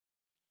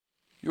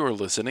You are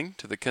listening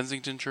to the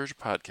Kensington Church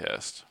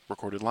Podcast,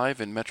 recorded live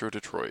in Metro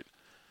Detroit.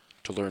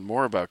 To learn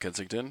more about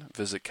Kensington,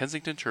 visit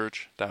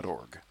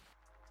kensingtonchurch.org.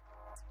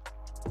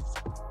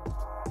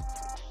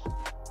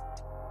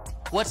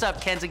 What's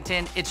up,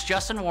 Kensington? It's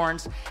Justin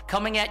Warrens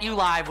coming at you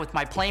live with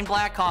my plain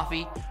black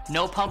coffee,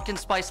 no pumpkin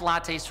spice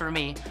lattes for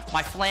me,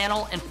 my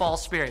flannel, and fall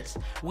spirits.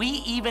 We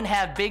even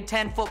have Big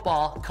Ten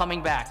football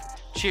coming back.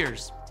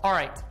 Cheers. All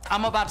right,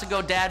 I'm about to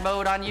go dad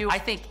mode on you. I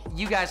think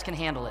you guys can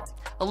handle it.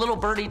 A little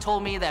birdie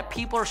told me that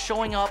people are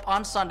showing up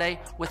on Sunday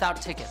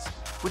without tickets,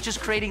 which is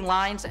creating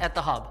lines at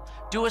the hub.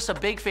 Do us a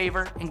big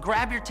favor and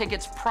grab your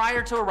tickets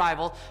prior to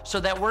arrival so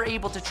that we're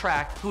able to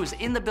track who is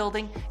in the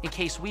building in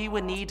case we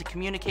would need to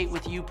communicate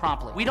with you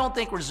promptly. We don't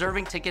think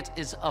reserving tickets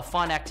is a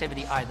fun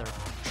activity either,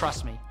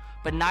 trust me,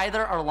 but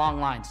neither are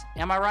long lines.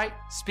 Am I right?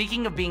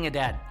 Speaking of being a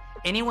dad,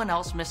 anyone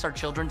else miss our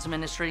children's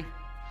ministry?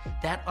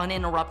 That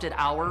uninterrupted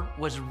hour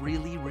was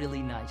really,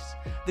 really nice.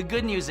 The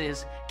good news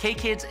is,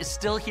 K-Kids is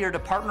still here to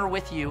partner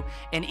with you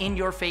and in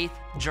your faith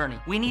journey.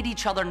 We need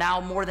each other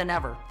now more than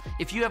ever.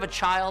 If you have a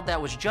child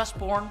that was just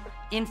born,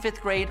 in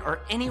 5th grade, or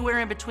anywhere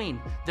in between,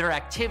 there are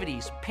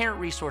activities, parent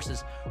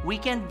resources,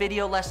 weekend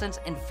video lessons,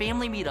 and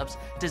family meetups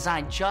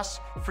designed just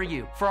for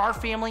you. For our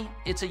family,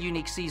 it's a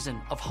unique season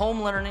of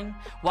home learning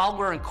while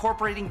we're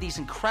incorporating these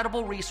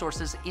incredible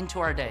resources into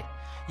our day.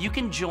 You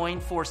can join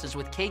forces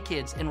with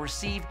K-Kids and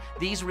receive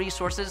these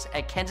resources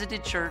at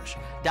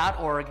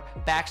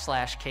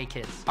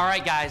kensingtonchurch.org/K-Kids. All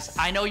right, guys,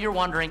 I know you're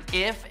wondering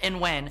if and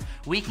when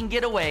we can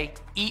get away,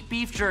 eat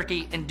beef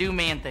jerky, and do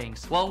man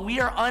things. Well, we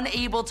are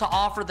unable to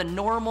offer the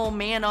normal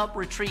Man Up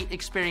retreat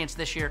experience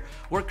this year.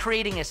 We're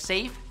creating a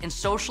safe and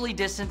socially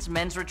distanced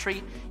men's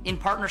retreat in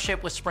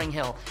partnership with Spring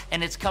Hill,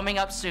 and it's coming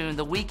up soon,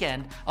 the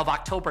weekend of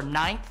October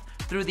 9th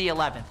through the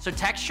 11th. So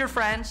text your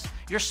friends,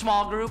 your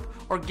small group,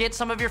 or get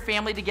some of your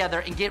family together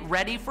and get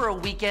ready for a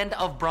weekend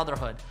of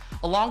brotherhood.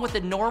 Along with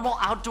the normal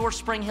outdoor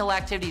Spring Hill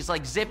activities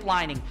like zip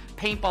lining,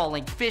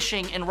 paintballing,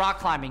 fishing, and rock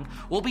climbing,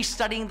 we'll be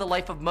studying the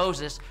life of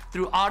Moses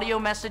through audio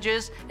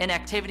messages and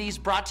activities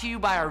brought to you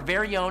by our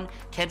very own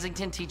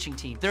Kensington teaching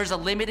team. There's a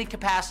limited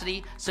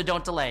capacity, so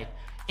don't delay.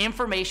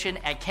 Information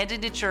at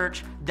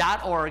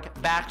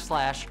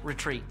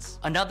kensingtonchurch.org/retreats.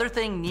 Another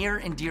thing near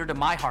and dear to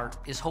my heart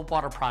is Hope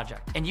Water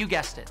Project. And you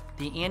guessed it,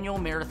 the annual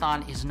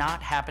marathon is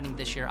not happening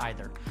this year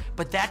either.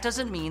 But that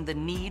doesn't mean the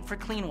need for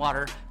clean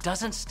water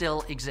doesn't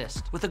still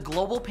exist. With a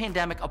global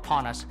pandemic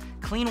upon us,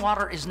 clean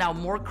water is now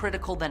more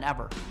critical than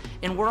ever.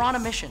 And we're on a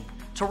mission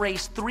to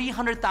raise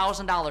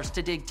 $300,000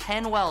 to dig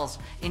 10 wells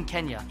in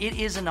Kenya. It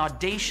is an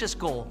audacious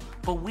goal,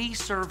 but we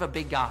serve a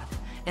big God.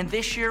 And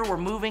this year, we're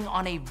moving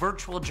on a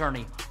virtual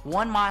journey,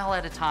 1 mile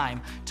at a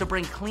time, to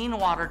bring clean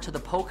water to the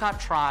Pokot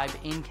tribe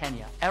in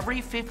Kenya.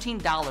 Every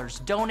 $15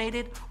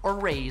 donated or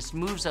raised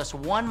moves us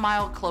 1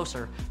 mile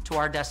closer to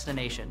our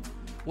destination.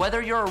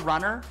 Whether you're a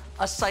runner,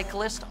 a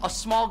cyclist, a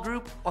small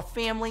group, a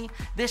family,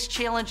 this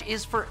challenge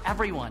is for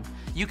everyone.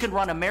 You can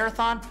run a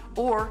marathon,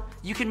 or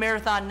you can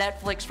marathon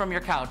Netflix from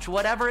your couch,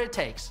 whatever it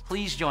takes.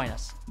 Please join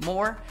us.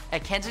 More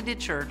at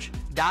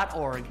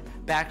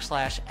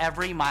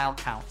kensingtonchurch.org/every mile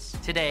counts.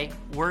 Today,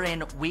 we're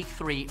in week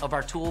 3 of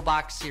our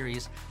Toolbox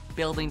series,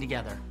 Building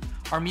Together.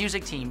 Our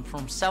music team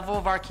from several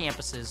of our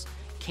campuses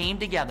came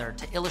together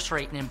to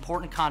illustrate an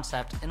important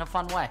concept in a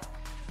fun way.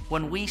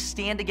 When we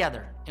stand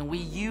together and we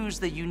use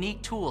the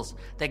unique tools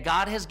that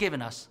God has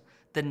given us,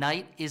 the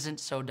night isn't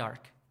so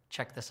dark.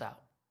 Check this out.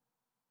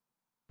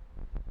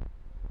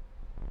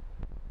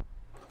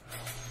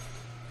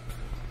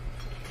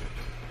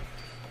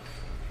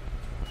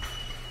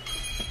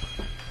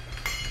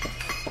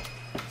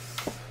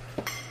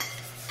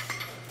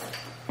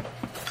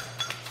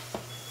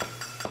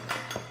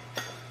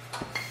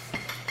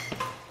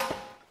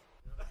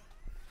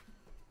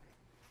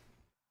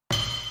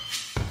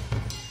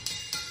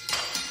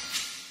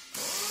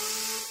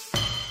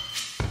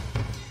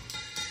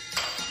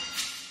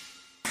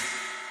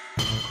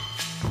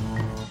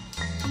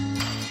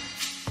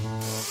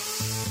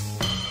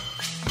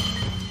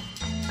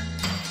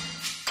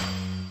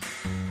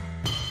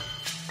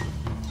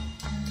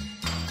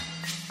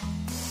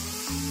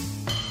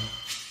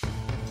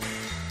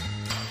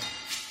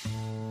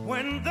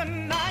 When the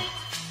night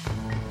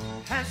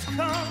has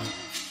come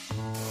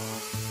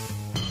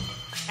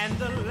and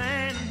the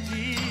land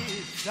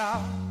is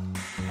dark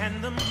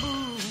and the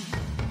moon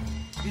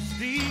is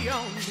the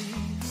only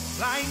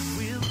light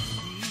we'll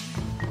see.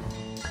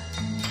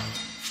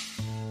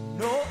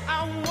 No,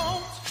 I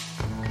won't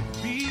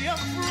be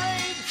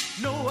afraid.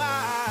 No,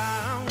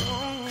 I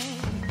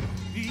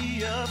won't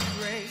be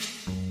afraid.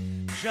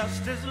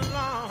 Just as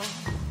long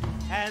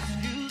as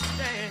you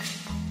stand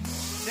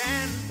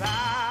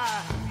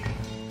by me.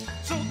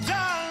 So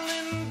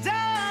darling,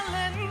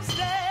 darling,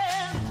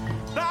 stand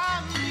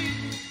by me.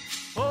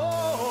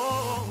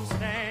 Oh,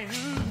 stand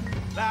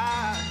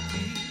by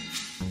me.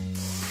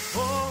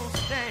 Oh,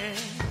 stand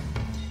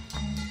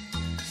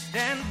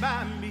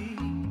by me.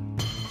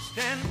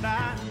 Stand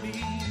by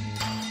me.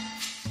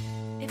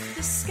 If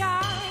the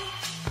sky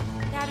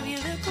that we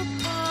look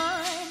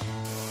upon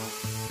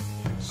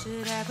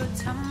should ever could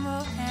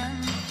tumble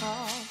and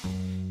fall,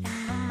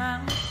 and the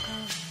mountain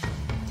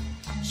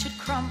should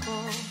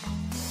crumble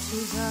to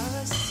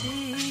the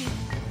sea.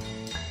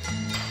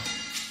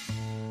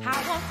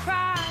 I won't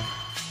cry,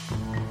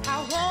 I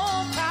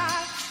won't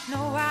cry,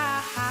 no,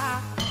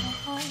 I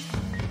won't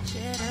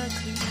shed a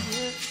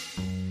tear,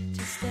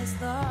 just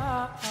as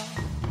long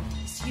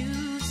as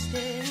you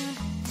stand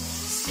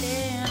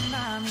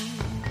by me.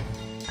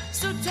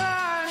 So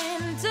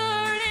darling,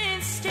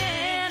 darling,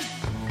 stand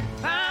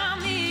by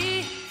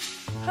me.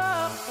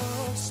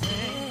 Oh,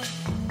 stand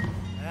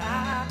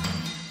by me.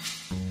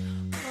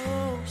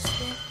 Oh,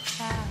 stand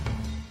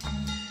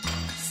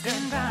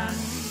by me.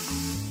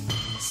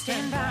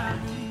 Stand by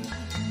me.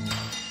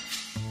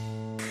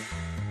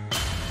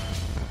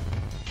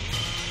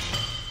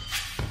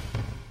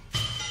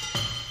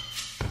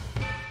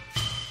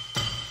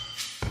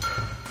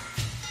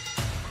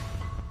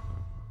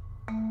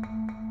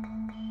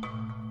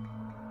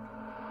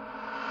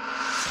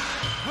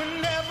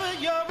 Whenever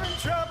you're in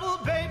trouble,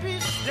 baby,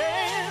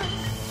 stand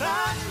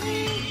by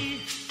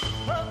me.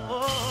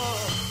 Oh,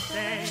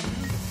 stand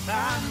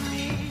by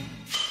me.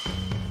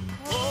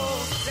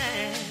 Oh,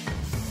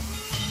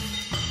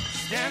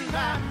 stand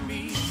by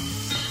me.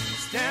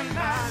 Stand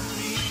by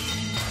me.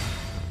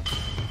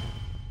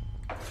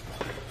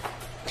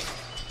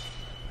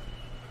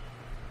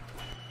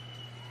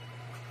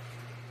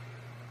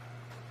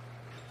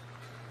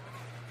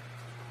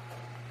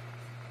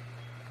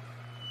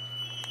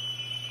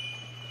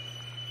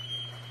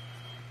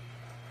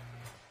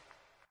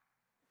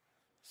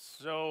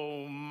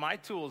 So my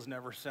tools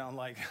never sound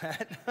like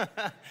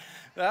that.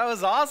 That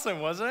was awesome,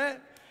 wasn't it?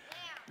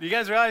 You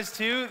guys realize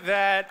too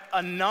that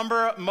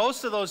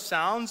most of those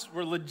sounds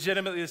were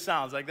legitimately the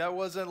sounds. Like that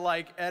wasn't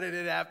like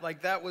edited app,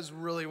 like that was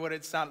really what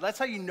it sounded. That's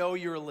how you know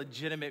you're a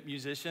legitimate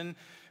musician,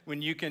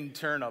 when you can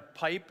turn a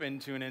pipe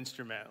into an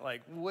instrument.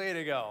 Like, way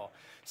to go.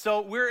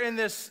 So we're in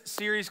this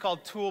series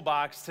called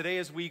Toolbox. Today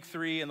is week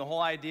 3, and the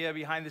whole idea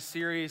behind the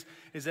series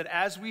is that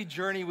as we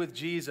journey with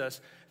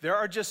Jesus, there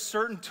are just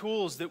certain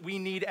tools that we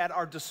need at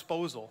our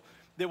disposal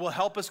that will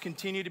help us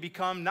continue to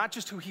become not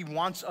just who he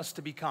wants us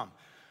to become,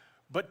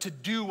 but to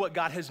do what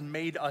God has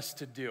made us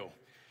to do.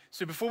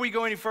 So before we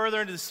go any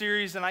further into the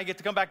series and I get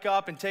to come back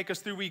up and take us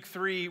through week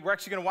 3, we're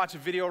actually going to watch a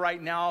video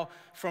right now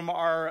from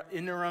our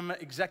interim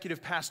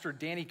executive pastor,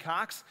 Danny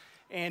Cox.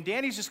 And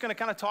Danny's just going to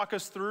kind of talk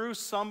us through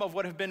some of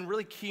what have been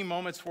really key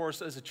moments for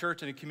us as a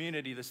church and a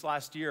community this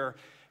last year,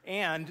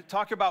 and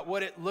talk about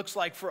what it looks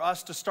like for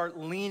us to start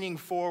leaning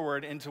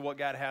forward into what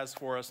God has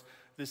for us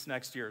this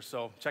next year.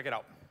 So check it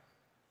out.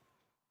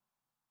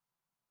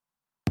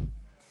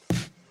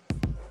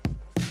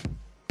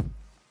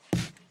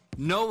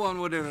 No one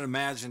would have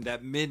imagined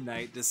at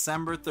midnight,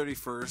 December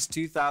 31st,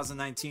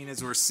 2019,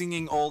 as we're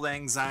singing Old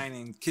Lang Syne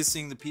and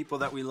kissing the people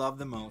that we love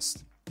the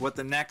most, what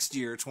the next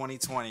year,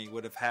 2020,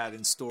 would have had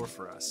in store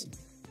for us.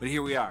 But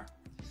here we are.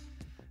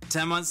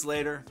 10 months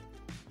later,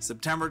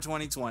 September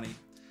 2020,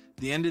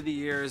 the end of the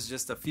year is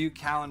just a few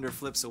calendar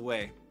flips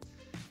away.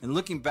 And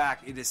looking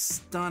back, it is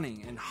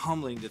stunning and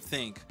humbling to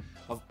think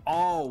of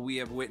all we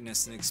have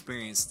witnessed and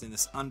experienced in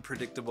this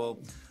unpredictable,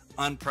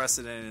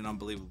 unprecedented, and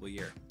unbelievable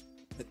year.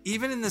 But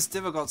even in this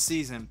difficult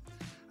season,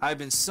 I've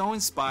been so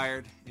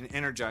inspired and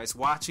energized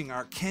watching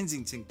our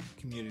Kensington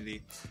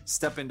community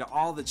step into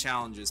all the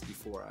challenges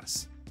before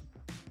us.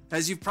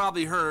 As you've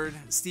probably heard,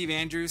 Steve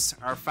Andrews,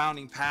 our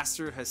founding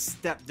pastor, has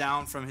stepped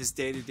down from his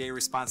day-to-day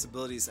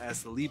responsibilities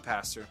as the lead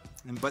pastor,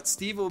 but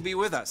Steve will be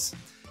with us,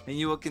 and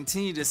you will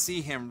continue to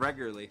see him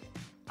regularly.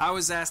 I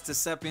was asked to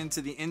step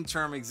into the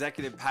interim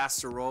executive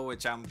pastor role,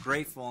 which I'm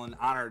grateful and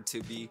honored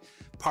to be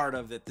part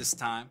of at this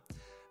time.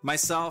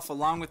 Myself,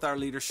 along with our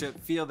leadership,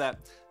 feel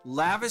that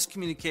lavish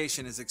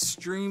communication is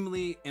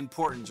extremely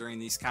important during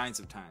these kinds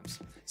of times.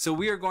 So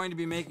we are going to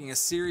be making a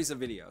series of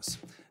videos.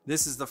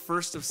 This is the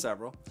first of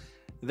several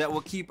that will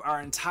keep our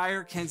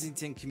entire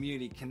Kensington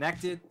community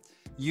connected,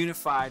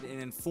 unified, and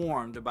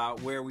informed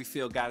about where we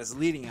feel God is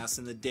leading us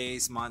in the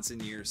days, months,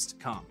 and years to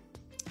come.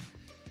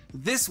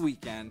 This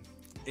weekend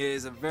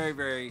is a very,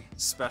 very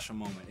special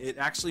moment. It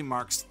actually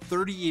marks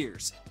 30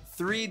 years,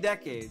 3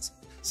 decades,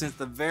 since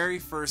the very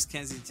first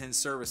Kensington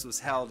service was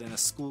held in a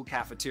school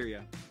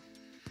cafeteria.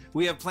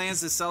 We have plans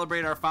to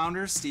celebrate our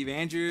founders, Steve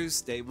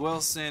Andrews, Dave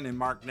Wilson, and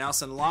Mark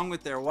Nelson, along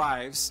with their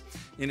wives,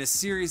 in a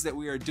series that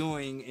we are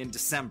doing in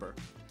December.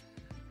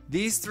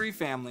 These 3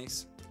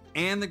 families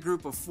and the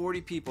group of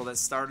 40 people that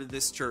started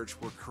this church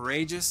were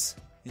courageous,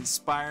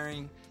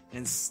 inspiring,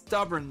 and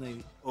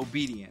stubbornly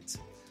obedient.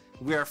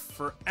 We are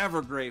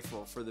forever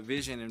grateful for the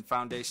vision and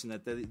foundation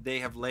that they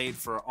have laid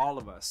for all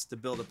of us to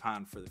build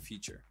upon for the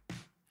future.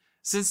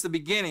 Since the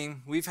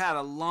beginning, we've had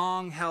a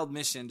long-held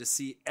mission to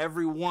see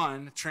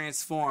everyone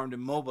transformed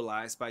and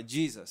mobilized by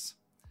Jesus.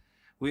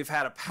 We've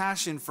had a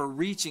passion for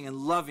reaching and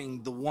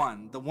loving the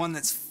one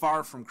that's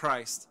far from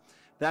Christ.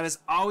 That has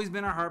always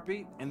been our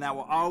heartbeat, and that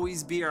will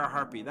always be our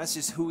heartbeat. That's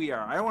just who we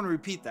are. I don't want to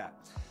repeat that.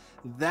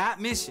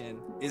 That mission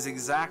is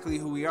exactly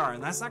who we are,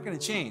 and that's not going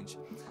to change.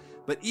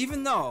 But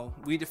even though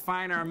we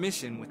define our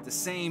mission with the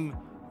same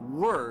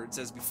words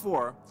as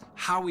before,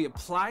 how we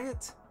apply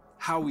it,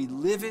 how we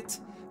live it,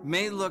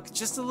 may look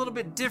just a little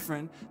bit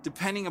different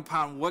depending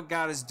upon what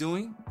God is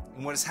doing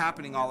and what is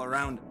happening all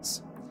around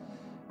us.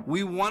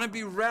 We want to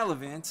be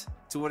relevant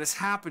to what is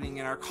happening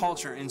in our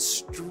culture and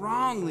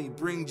strongly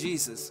bring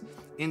Jesus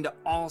into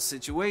all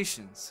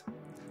situations.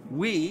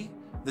 We,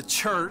 the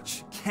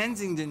church,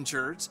 Kensington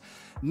Church,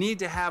 need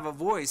to have a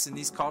voice in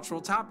these cultural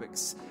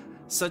topics,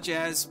 such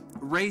as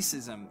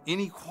racism,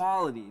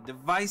 inequality,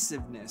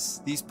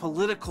 divisiveness, these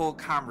political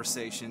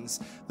conversations,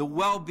 the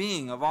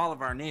well-being of all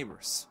of our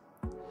neighbors.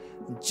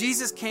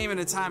 Jesus came in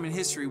a time in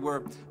history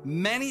where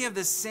many of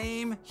the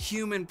same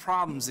human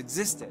problems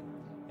existed,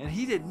 and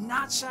he did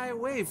not shy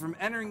away from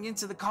entering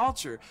into the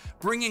culture,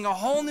 bringing a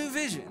whole new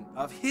vision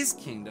of his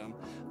kingdom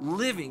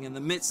living in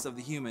the midst of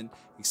the human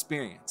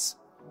experience.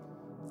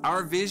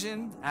 Our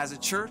vision as a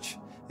church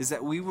is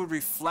that we would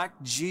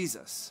reflect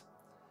Jesus.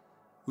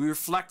 We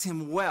reflect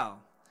him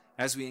well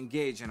as we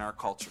engage in our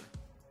culture.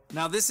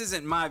 Now, this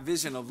isn't my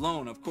vision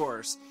alone, of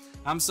course.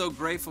 I'm so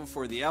grateful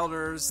for the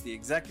elders, the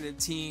executive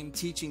team,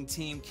 teaching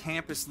team,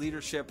 campus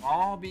leadership,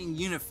 all being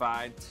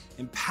unified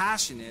and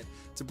passionate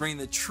to bring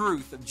the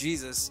truth of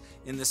Jesus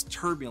in this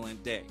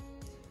turbulent day.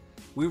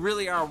 We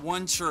really are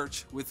one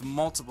church with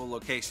multiple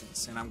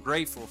locations, and I'm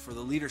grateful for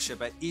the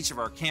leadership at each of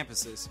our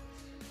campuses.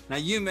 Now,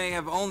 you may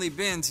have only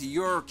been to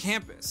your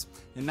campus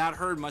and not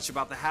heard much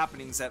about the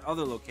happenings at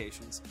other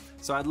locations,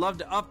 so I'd love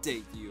to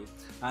update you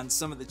on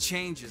some of the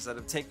changes that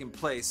have taken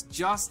place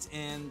just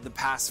in the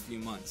past few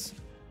months.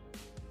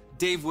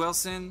 Dave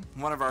Wilson,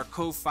 one of our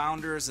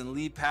co-founders and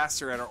lead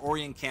pastor at our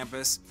Orion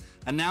campus,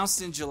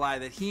 announced in July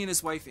that he and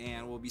his wife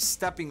Ann will be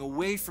stepping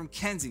away from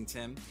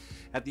Kensington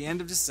at the end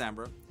of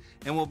December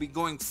and will be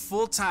going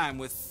full-time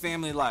with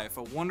Family Life,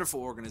 a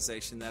wonderful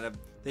organization that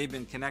they've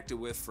been connected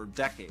with for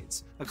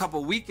decades. A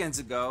couple weekends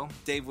ago,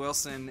 Dave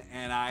Wilson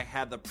and I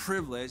had the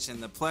privilege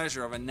and the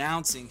pleasure of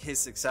announcing his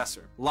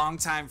successor.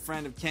 Longtime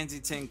friend of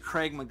Kensington,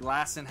 Craig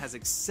McGlasson, has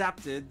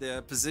accepted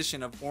the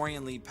position of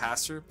Orion lead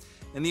pastor,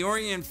 and the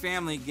Orion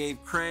family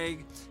gave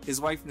Craig, his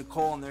wife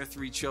Nicole, and their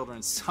 3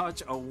 children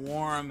such a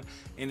warm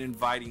and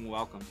inviting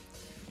welcome.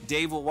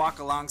 Dave will walk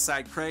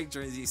alongside Craig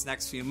during these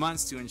next few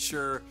months to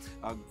ensure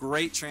a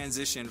great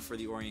transition for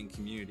the Orion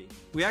community.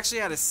 We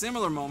actually had a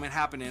similar moment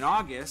happen in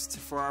August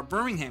for our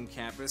Birmingham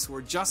campus,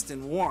 where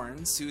Justin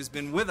Warrens, who has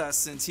been with us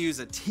since he was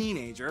a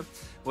teenager,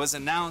 was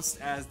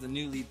announced as the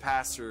new lead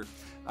pastor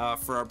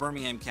for our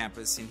Birmingham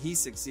campus, and he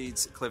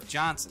succeeds Cliff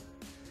Johnson.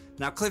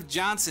 Now, Cliff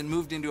Johnson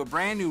moved into a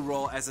brand new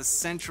role as a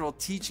central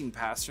teaching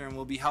pastor and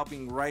will be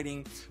helping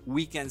writing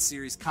weekend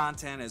series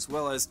content as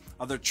well as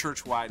other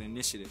church-wide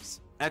initiatives.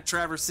 At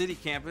Traverse City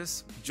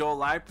campus, Joel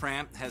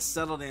Liprant has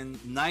settled in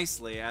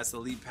nicely as the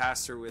lead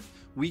pastor, with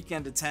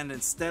weekend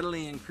attendance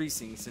steadily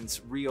increasing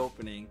since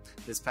reopening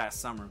this past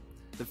summer.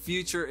 The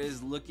future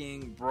is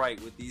looking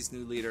bright with these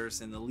new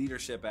leaders and the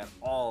leadership at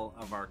all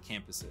of our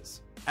campuses.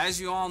 As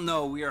you all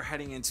know, we are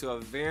heading into a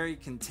very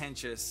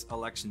contentious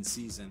election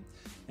season,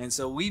 and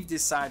so we've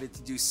decided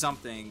to do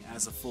something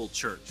as a full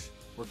church.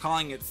 We're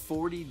calling it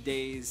 40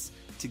 Days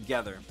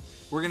Together.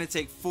 We're going to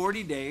take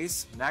 40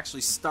 days, it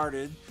actually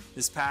started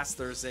this past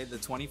Thursday, the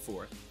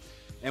 24th,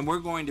 and we're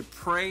going to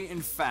pray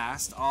and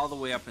fast all the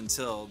way up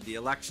until the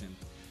election.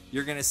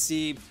 You're going to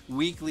see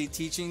weekly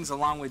teachings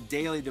along with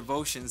daily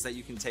devotions that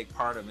you can take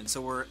part of, and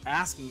so we're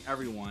asking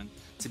everyone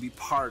to be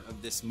part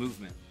of this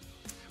movement.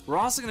 We're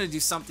also going to do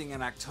something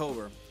in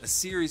October, a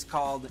series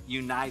called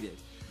United,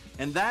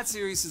 and that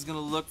series is going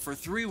to look for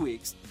 3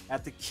 weeks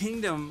at the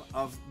kingdom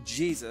of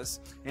Jesus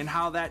and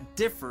how that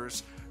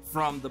differs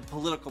from the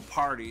political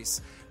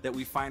parties that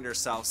we find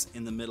ourselves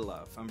in the middle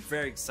of. I'm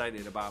very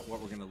excited about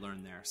what we're going to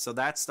learn there. So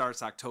that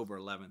starts October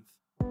 11th.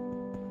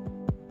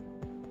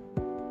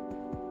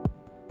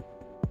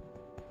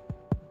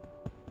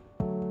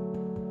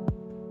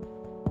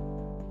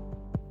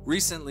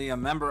 Recently, a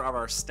member of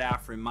our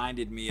staff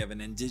reminded me of an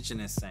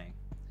indigenous saying: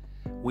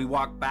 "We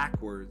walk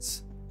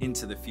backwards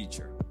into the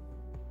future."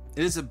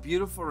 It is a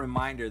beautiful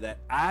reminder that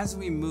as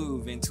we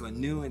move into a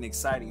new and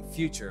exciting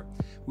future,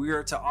 we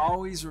are to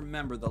always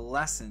remember the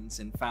lessons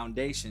and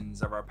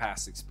foundations of our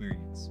past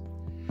experience.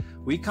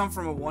 We come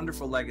from a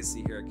wonderful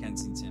legacy here at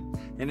Kensington,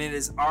 and it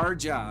is our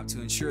job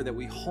to ensure that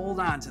we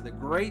hold on to the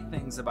great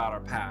things about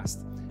our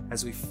past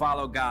as we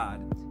follow God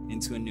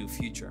into a new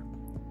future.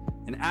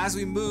 And as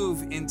we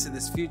move into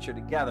this future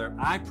together,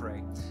 I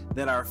pray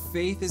that our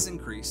faith is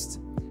increased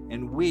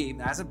and we,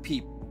 as a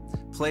people,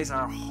 place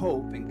our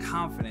hope and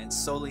confidence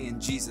solely in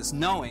Jesus,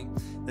 knowing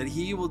that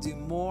He will do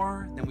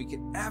more than we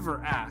could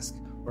ever ask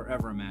or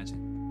ever imagine.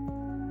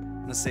 I'm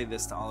going to say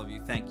this to all of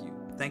you. Thank you.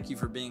 Thank you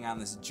for being on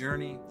this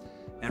journey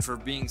and for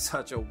being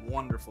such a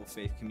wonderful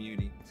faith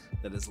community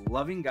that is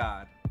loving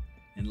God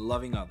and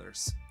loving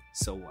others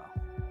so well.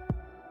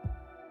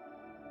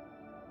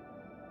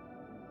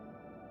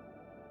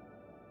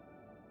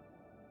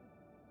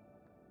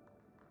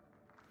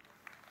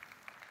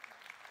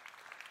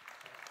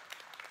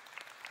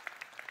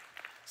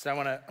 So I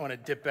want to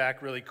dip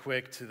back really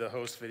quick to the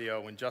host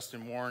video when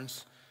Justin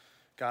Warrens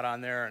got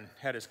on there and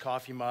had his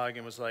coffee mug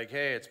and was like,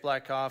 hey, it's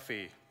black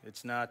coffee.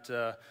 It's not,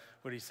 what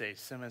do you say,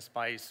 cinnamon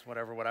spice,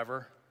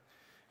 whatever.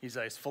 He's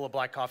like, it's full of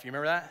black coffee. You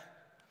remember that?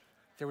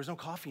 There was no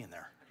coffee in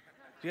there.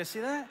 Do you guys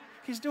see that?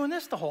 He's doing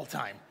this the whole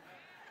time.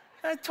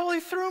 That totally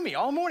threw me.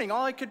 All morning,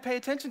 all I could pay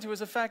attention to was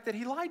the fact that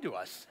he lied to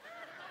us.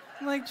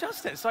 I'm like,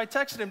 Justin. So I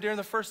texted him during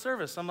the first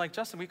service. I'm like,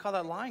 Justin, we call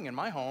that lying in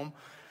my home.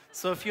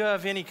 So if you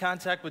have any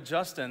contact with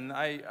Justin,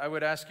 I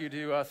would ask you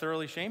to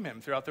thoroughly shame him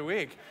throughout the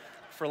week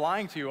for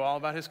lying to you all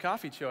about his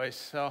coffee choice.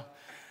 So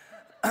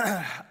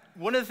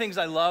one of the things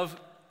I love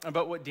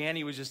about what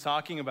Danny was just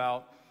talking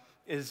about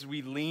is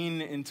we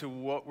lean into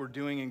what we're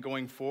doing and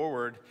going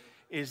forward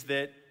is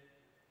that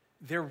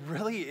there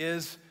really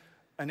is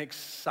an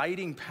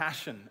exciting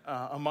passion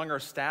among our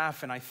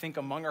staff and I think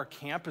among our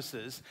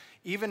campuses,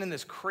 even in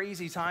this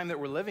crazy time that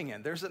we're living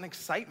in. There's an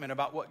excitement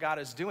about what God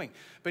is doing.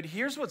 But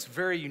here's what's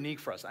very unique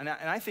for us. And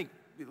I think,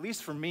 at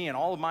least for me and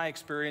all of my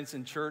experience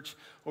in church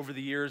over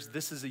the years,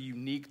 this is a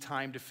unique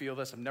time to feel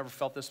this. I've never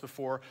felt this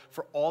before.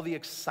 For all the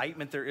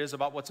excitement there is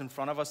about what's in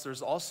front of us,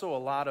 there's also a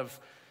lot of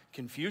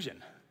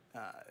confusion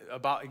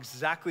about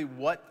exactly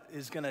what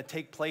is going to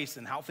take place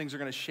and how things are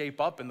going to shape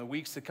up in the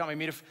weeks to come. I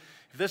mean, if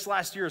this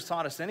last year has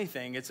taught us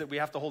anything, it's that we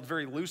have to hold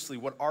very loosely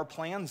what our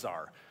plans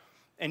are.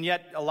 And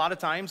yet, a lot of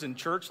times in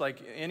church,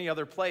 like any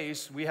other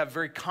place, we have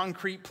very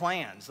concrete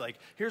plans. Like,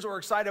 here's what we're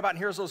excited about, and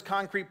here's those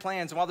concrete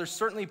plans. And while there's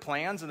certainly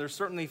plans, and there's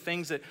certainly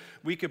things that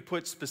we could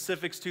put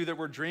specifics to that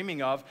we're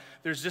dreaming of,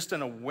 there's just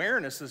an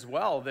awareness as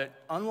well that,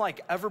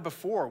 unlike ever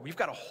before, we've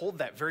got to hold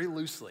that very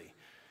loosely.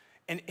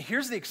 And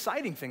here's the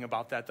exciting thing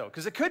about that, though,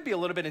 because it could be a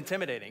little bit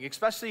intimidating,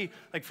 especially,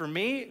 like, for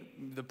me,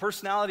 the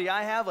personality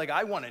I have, like,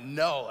 I want to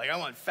know. Like, I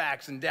want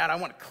facts, and Dad, I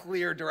want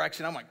clear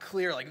direction. I want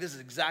clear, like, this is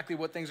exactly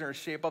what things are going to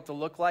shape up to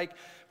look like.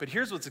 But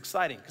here's what's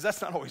exciting, because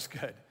that's not always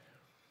good,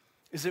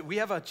 is that we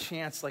have a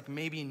chance like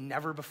maybe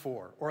never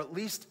before, or at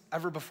least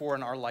ever before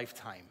in our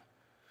lifetime,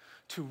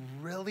 to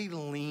really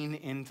lean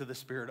into the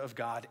Spirit of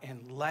God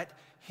and let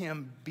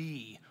him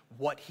be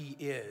what he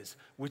is,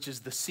 which is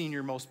the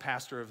senior most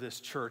pastor of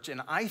this church.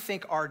 And I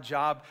think our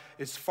job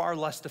is far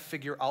less to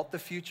figure out the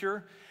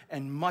future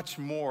and much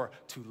more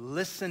to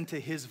listen to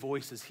his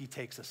voice as he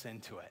takes us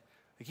into it.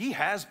 Like, he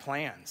has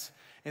plans.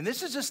 And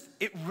this is just,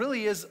 it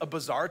really is a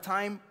bizarre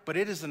time, but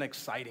it is an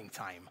exciting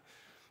time.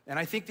 And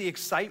I think the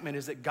excitement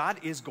is that God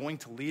is going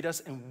to lead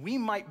us, and we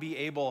might be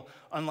able,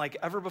 unlike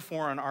ever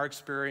before in our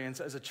experience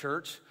as a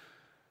church,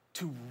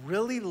 to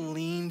really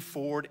lean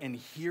forward and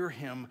hear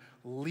him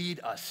lead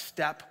us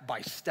step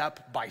by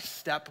step by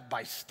step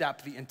by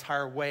step the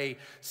entire way,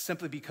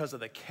 simply because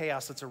of the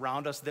chaos that's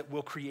around us that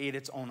will create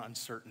its own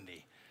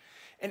uncertainty.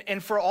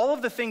 And for all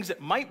of the things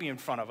that might be in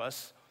front of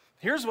us,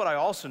 here's what I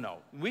also know.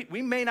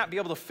 We may not be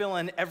able to fill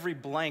in every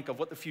blank of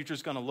what the future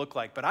is going to look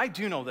like, but I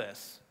do know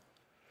this.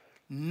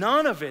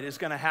 None of it is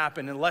going to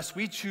happen unless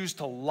we choose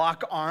to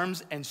lock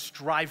arms and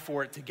strive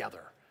for it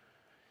together.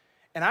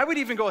 And I would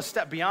even go a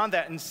step beyond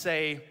that and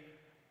say,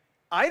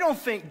 I don't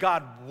think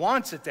God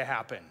wants it to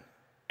happen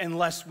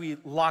unless we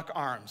lock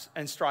arms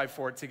and strive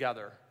for it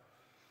together.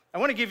 I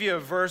want to give you a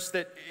verse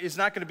that is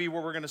not going to be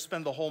where we're going to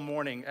spend the whole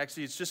morning.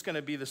 Actually, it's just going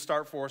to be the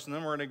start for us, and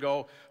then we're going to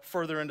go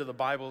further into the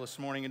Bible this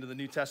morning, into the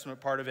New Testament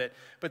part of it.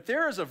 But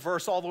there is a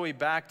verse all the way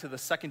back to the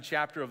second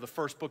chapter of the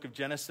first book of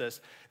Genesis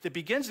that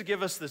begins to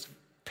give us this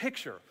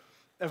picture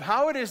of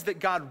how it is that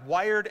God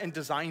wired and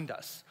designed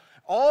us.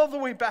 All the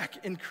way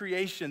back in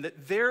creation,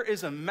 that there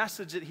is a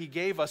message that he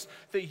gave us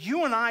that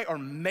you and I are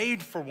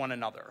made for one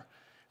another.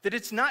 That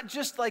it's not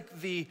just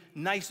like the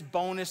nice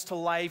bonus to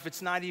life,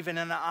 it's not even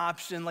an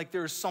option, like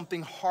there's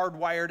something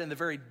hardwired in the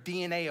very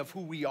DNA of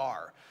who we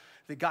are,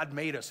 that God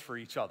made us for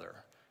each other.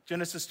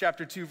 Genesis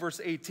chapter 2,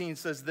 verse 18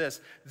 says this,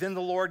 "Then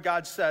the Lord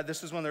God said,"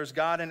 this is when there's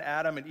God and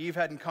Adam and Eve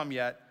hadn't come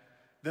yet,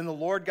 "Then the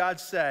Lord God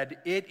said,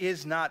 it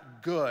is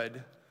not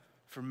good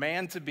for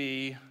man to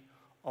be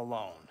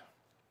alone."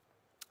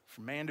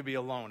 For man to be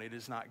alone, it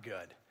is not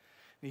good.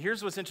 And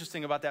here's what's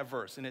interesting about that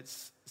verse. In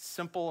its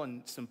simple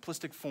and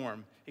simplistic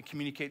form, it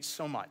communicates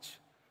so much.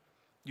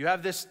 You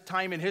have this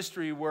time in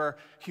history where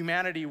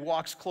humanity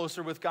walks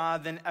closer with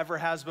God than ever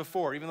has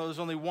before. Even though there's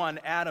only one,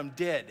 Adam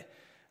did.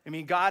 I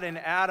mean, God and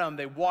Adam,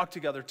 they walked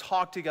together,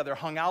 talked together,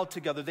 hung out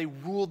together. They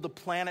ruled the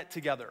planet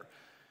together.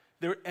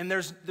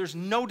 There's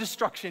no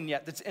destruction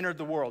yet that's entered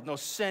the world. No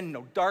sin,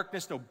 no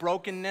darkness, no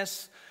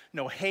brokenness,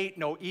 no hate,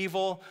 no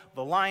evil.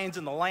 The lions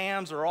and the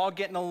lambs are all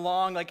getting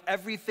along. Like,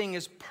 everything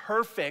is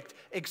perfect,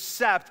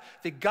 except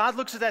that God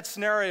looks at that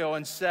scenario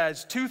and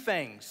says two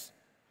things: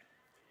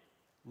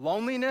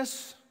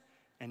 loneliness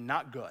and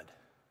not good.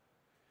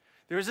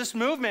 There was this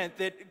movement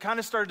that kind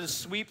of started to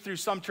sweep through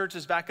some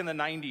churches back in the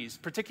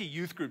 90s, particularly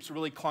youth groups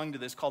really clung to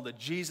this, called the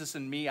Jesus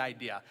and me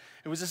idea.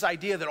 It was this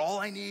idea that all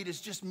I need is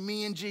just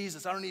me and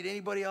Jesus. I don't need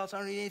anybody else. I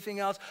don't need anything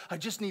else. I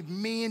just need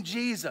me and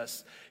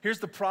Jesus. Here's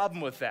the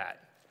problem with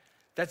that.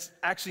 That's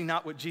actually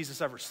not what Jesus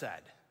ever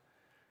said.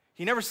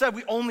 He never said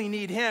we only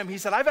need him. He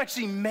said, I've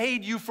actually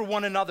made you for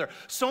one another.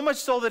 So much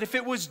so that if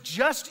it was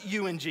just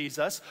you and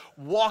Jesus,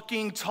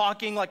 walking,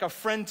 talking like a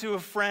friend to a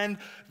friend,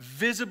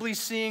 visibly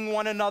seeing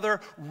one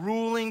another,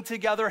 ruling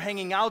together,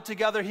 hanging out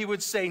together, he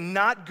would say,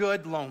 not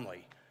good,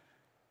 lonely.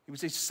 He would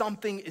say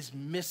something is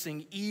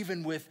missing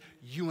even with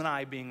you and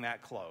I being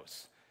that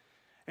close.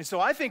 And so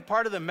I think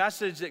part of the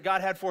message that God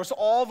had for us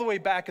all the way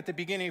back at the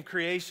beginning of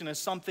creation is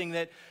something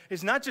that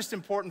is not just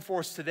important for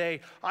us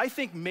today. I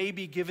think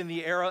maybe given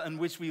the era in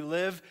which we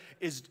live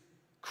is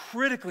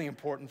critically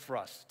important for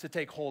us to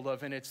take hold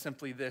of, and it's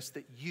simply this,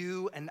 that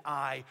you and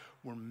I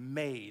were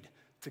made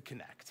to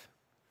connect.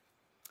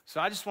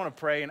 So I just want to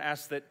pray and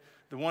ask that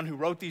the one who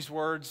wrote these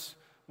words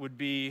would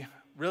be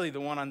really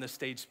the one on the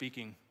stage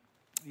speaking.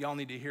 Y'all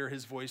need to hear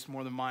his voice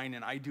more than mine,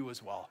 and I do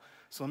as well.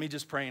 So let me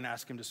just pray and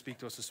ask him to speak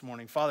to us this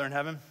morning. Father in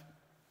heaven,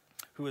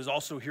 who is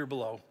also here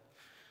below,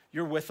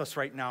 you're with us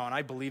right now, and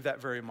I believe that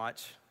very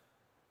much.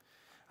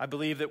 I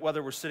believe that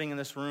whether we're sitting in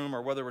this room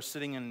or whether we're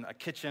sitting in a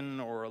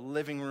kitchen or a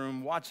living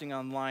room, watching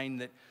online,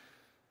 that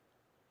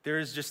there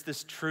is just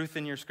this truth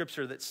in your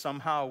scripture that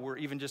somehow where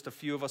even just a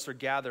few of us are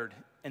gathered,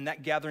 and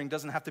that gathering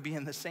doesn't have to be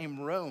in the same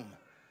room.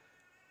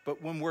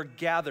 But when we're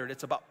gathered,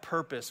 it's about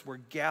purpose. We're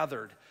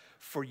gathered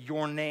for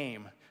your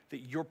name,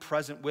 that you're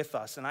present with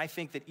us. And I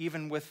think that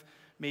even with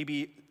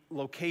maybe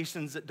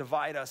locations that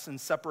divide us and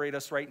separate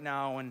us right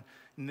now, and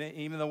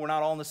even though we're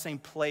not all in the same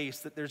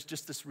place, that there's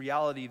just this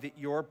reality that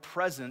your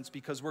presence,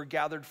 because we're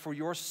gathered for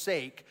your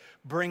sake,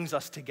 brings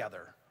us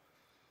together.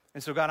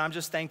 And so God, I'm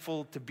just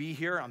thankful to be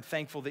here. I'm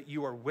thankful that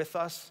you are with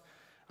us.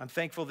 I'm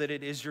thankful that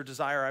it is your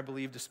desire, I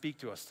believe, to speak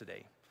to us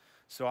today.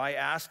 So I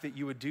ask that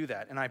you would do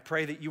that. And I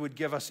pray that you would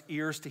give us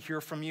ears to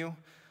hear from you.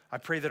 I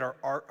pray that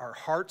our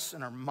hearts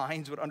and our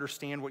minds would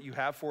understand what you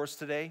have for us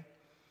today.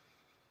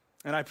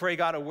 And I pray,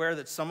 God, aware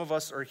that some of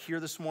us are here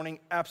this morning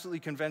absolutely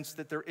convinced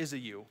that there is a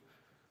you,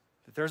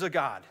 that there's a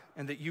God,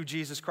 and that you,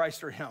 Jesus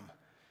Christ, are him.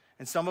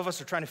 And some of us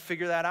are trying to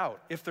figure that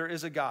out, if there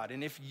is a God,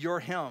 and if you're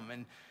him.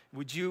 And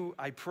would you,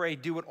 I pray,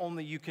 do what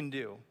only you can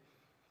do,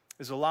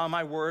 is allow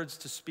my words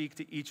to speak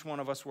to each one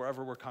of us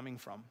wherever we're coming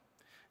from,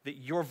 that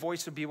your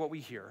voice would be what we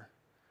hear,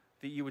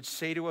 that you would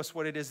say to us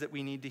what it is that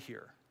we need to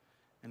hear,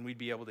 and we'd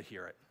be able to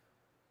hear it.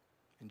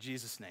 In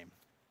Jesus' name,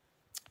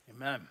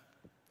 amen.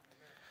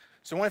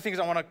 So one of the things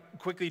I want to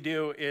quickly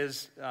do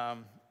is I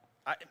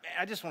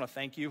just want to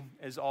thank you,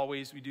 as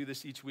always. We do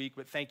this each week,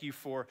 but thank you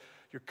for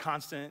your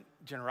constant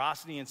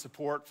generosity and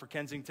support for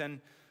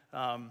Kensington.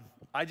 My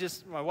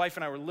wife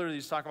and I were literally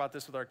just talking about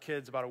this with our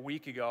kids about a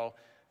week ago,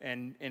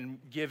 and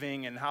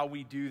giving and how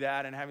we do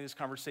that and having this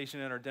conversation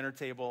at our dinner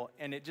table,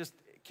 and it just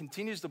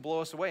continues to blow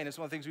us away. And it's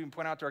one of the things we can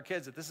point out to our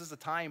kids, that this is a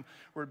time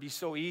where it'd be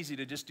so easy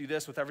to just do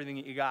this with everything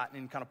that you got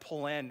and kind of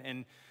pull in.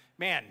 And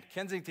man,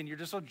 Kensington, you're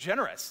just so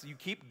generous. You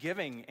keep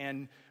giving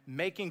and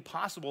making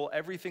possible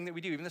everything that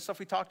we do. Even the stuff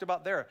we talked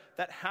about there,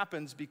 that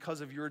happens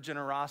because of your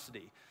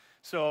generosity.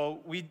 So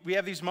we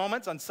have these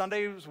moments on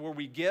Sundays where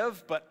we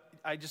give, but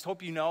I just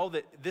hope you know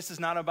that this is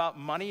not about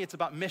money, it's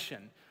about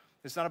mission.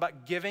 It's not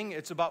about giving,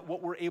 it's about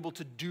what we're able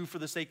to do for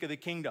the sake of the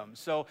kingdom.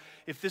 So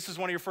if this is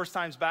one of your first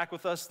times back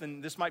with us,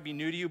 then this might be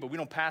new to you, but we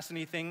don't pass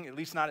anything, at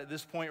least not at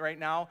this point right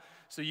now.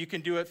 So you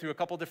can do it through a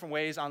couple different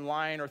ways,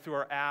 online or through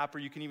our app, or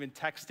you can even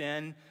text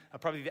in.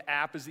 Probably the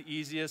app is the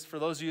easiest. For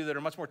those of you that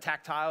are much more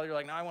tactile, you're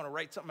like, no, I want to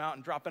write something out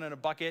and drop it in a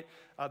bucket.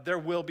 There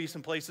will be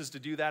some places to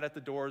do that at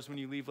the doors when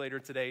you leave later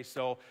today.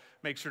 So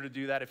make sure to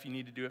do that if you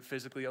need to do it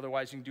physically.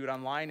 Otherwise, you can do it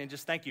online. And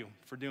just thank you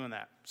for doing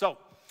that. So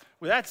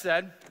with that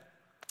said,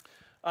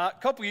 a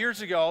couple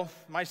years ago,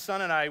 my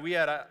son and I, we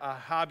had a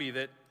hobby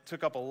that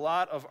took up a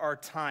lot of our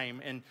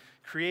time and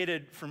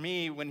created, for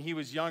me, when he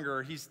was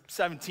younger, he's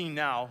 17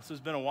 now, so it's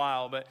been a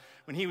while, but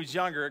when he was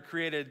younger, it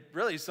created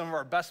really some of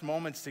our best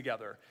moments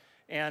together.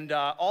 And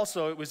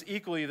also, it was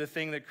equally the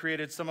thing that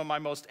created some of my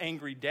most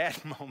angry dad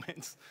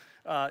moments.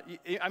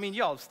 I mean,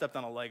 y'all have stepped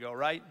on a Lego,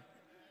 right?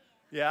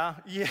 Yeah?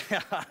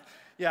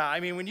 Yeah,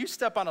 I mean, when you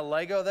step on a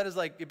Lego, that is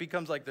like, it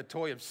becomes like the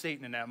toy of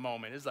Satan in that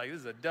moment. It's like,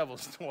 this is a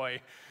devil's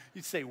toy.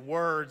 You say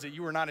words that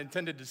you were not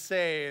intended to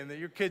say and that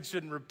your kids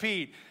shouldn't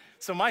repeat.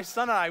 So my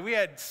son and I, we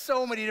had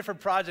so many different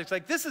projects.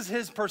 Like, this is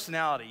his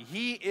personality.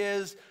 He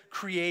is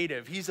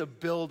creative. He's a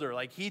builder.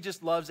 Like, he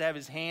just loves to have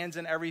his hands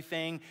in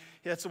everything.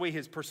 That's the way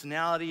his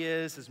personality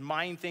is, his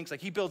mind thinks.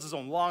 Like, he builds his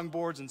own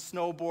longboards and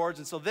snowboards.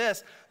 And so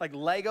this, like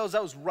Legos,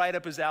 that was right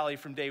up his alley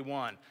from day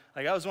one.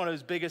 Like, that was one of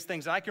his biggest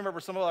things. And I can remember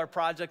some of our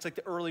projects, like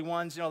the early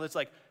ones, you know, that's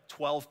like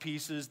 12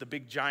 pieces, the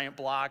big giant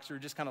blocks. We were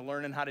just kind of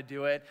learning how to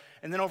do it.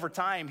 And then over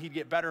time, he'd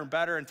get better and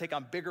better and take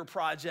on bigger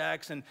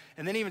projects and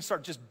then even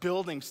start just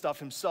building stuff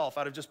himself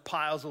out of just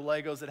piles of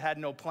Legos that had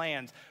no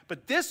plans.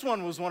 But this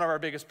one was one of our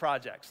biggest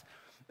projects.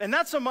 And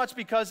not so much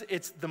because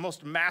it's the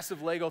most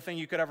massive Lego thing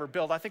you could ever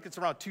build. I think it's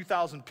around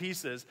 2,000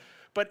 pieces.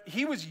 But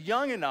he was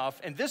young enough,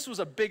 and this was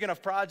a big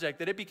enough project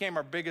that it became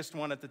our biggest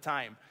one at the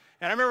time.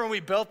 And I remember when we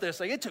built this,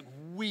 like it took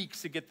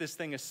weeks to get this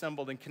thing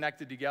assembled and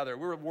connected together.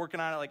 We were working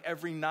on it like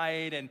every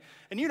night, and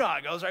you know how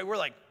it goes, right? We're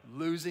like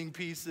losing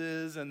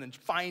pieces and then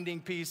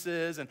finding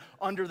pieces and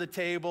under the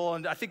table,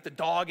 and I think the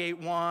dog ate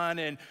one,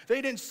 and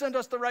they didn't send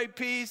us the right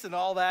piece and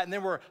all that, and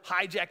then we're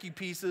hijacking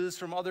pieces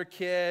from other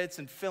kits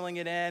and filling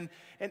it in.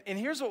 And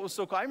here's what was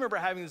so cool. I remember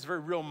having this very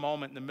real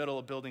moment in the middle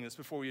of building this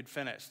before we had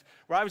finished,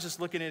 where I was just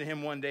looking at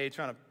him one day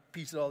trying to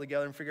piece it all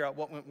together and figure out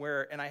what went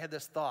where, and I had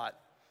this thought.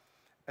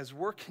 As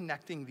we're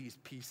connecting these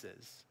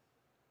pieces,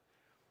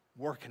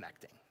 we're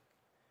connecting.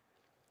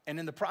 And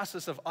in the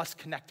process of us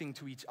connecting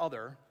to each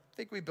other, I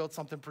think we built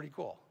something pretty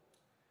cool.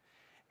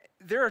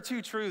 There are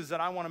two truths that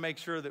I want to make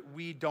sure that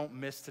we don't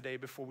miss today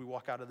before we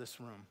walk out of this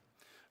room,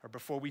 or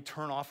before we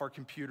turn off our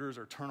computers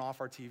or turn off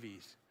our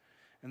TVs.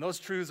 And those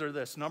truths are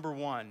this. Number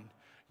one,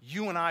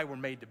 you and I were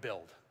made to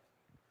build.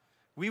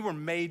 We were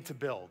made to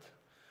build.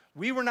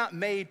 We were not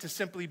made to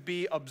simply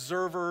be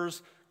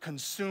observers,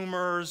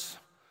 consumers.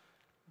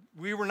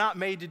 We were not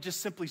made to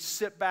just simply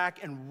sit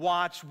back and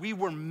watch. We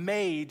were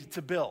made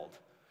to build.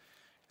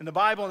 In the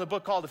Bible, in the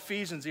book called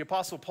Ephesians, the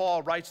Apostle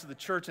Paul writes to the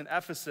church in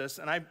Ephesus,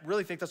 and I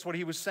really think that's what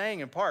he was saying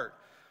in part.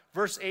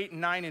 Verse 8 and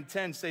 9 and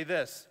 10 say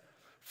this,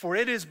 "For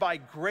it is by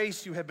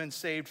grace you have been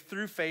saved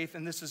through faith,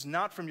 and this is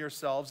not from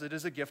yourselves, it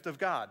is a gift of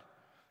God.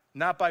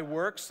 Not by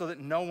works, so that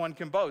no one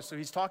can boast." So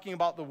he's talking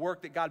about the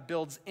work that God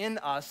builds in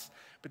us,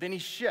 but then he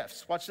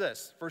shifts. Watch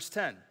this, verse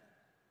 10.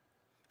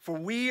 "For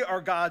we are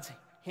God's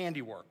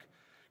handiwork,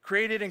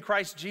 created in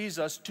Christ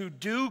Jesus to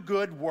do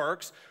good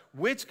works,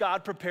 which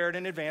God prepared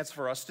in advance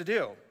for us to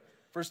do."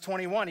 Verse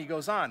 21, he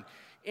goes on,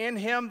 "In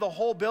him the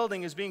whole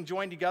building is being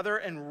joined together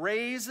and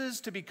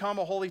raises to become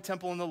a holy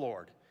temple in the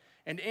Lord.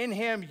 And in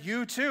him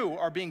you too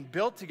are being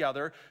built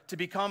together to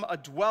become a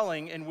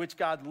dwelling in which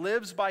God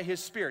lives by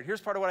his Spirit."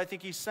 Here's part of what I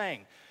think he's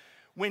saying.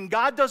 When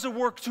God does a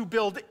work to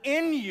build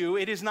in you,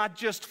 it is not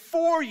just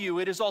for you,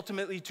 it is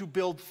ultimately to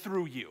build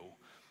through you.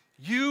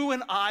 You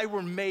and I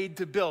were made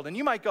to build. And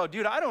you might go,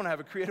 "Dude, I don't have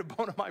a creative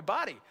bone in my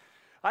body.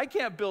 I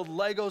can't build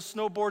Legos,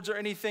 snowboards, or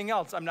anything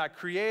else. I'm not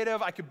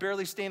creative. I could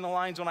barely stain the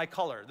lines when I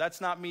color. That's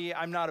not me.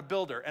 I'm not a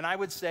builder." And I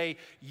would say,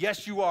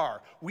 yes, you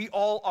are. We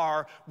all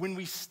are when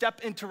we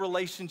step into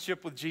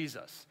relationship with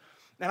Jesus.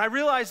 And I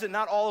realize that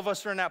not all of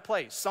us are in that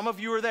place. Some of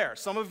you are there.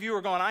 Some of you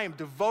are going, "I am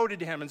devoted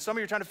to him." And some of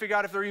you are trying to figure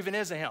out if there even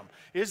is a him.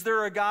 Is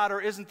there a God or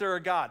isn't there a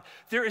God?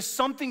 There is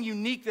something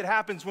unique that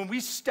happens when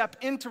we step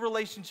into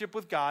relationship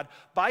with God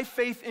by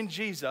faith in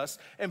Jesus.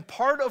 And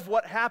part of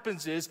what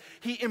happens is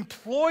he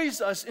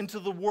employs us into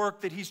the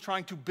work that he's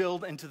trying to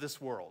build into this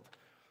world.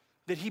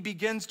 That he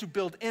begins to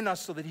build in us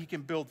so that he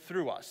can build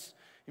through us.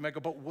 You might go,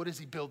 "But what does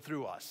he build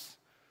through us?"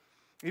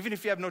 Even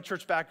if you have no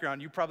church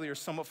background, you probably are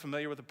somewhat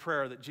familiar with a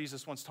prayer that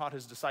Jesus once taught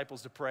his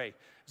disciples to pray.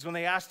 It's when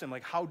they asked him,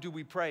 like, "How do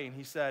we pray?" And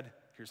he said,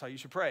 "Here's how you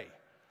should pray.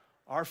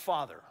 Our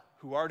Father,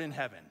 who art in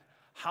heaven,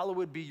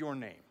 hallowed be your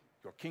name.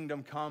 Your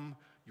kingdom come,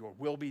 your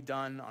will be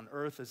done on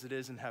earth as it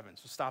is in heaven."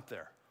 So stop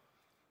there.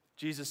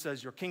 Jesus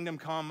says, your kingdom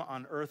come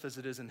on earth as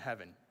it is in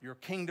heaven. Your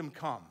kingdom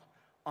come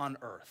on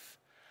earth.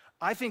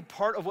 I think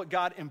part of what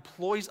God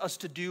employs us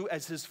to do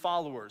as his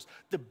followers,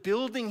 the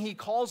building he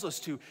calls us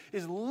to,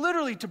 is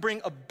literally to bring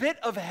a bit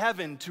of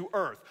heaven to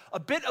earth, a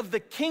bit of the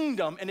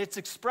kingdom and its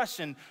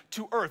expression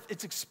to earth,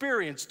 its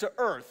experience to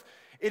earth.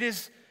 It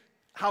is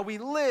how we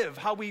live,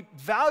 how we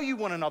value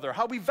one another,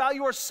 how we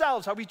value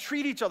ourselves, how we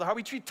treat each other, how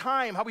we treat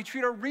time, how we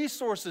treat our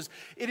resources.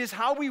 It is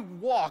how we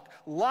walk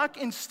lock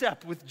in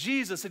step with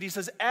Jesus. And he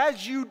says,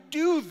 as you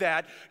do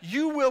that,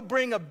 you will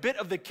bring a bit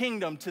of the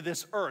kingdom to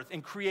this earth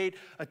and create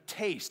a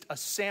taste, a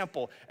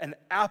sample, an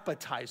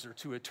appetizer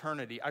to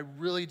eternity. I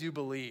really do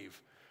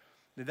believe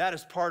that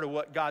is part of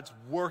what God's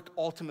work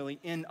ultimately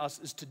in us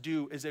is to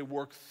do, is a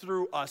work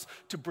through us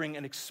to bring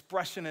an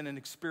expression and an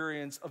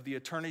experience of the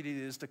eternity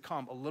that is to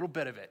come, a little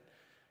bit of it,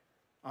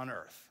 on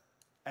earth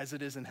as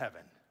it is in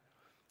heaven.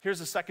 Here's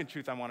the second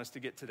truth I want us to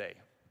get today.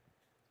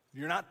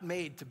 You're not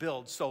made to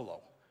build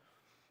solo.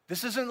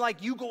 This isn't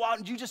like you go out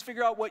and you just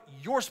figure out what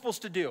you're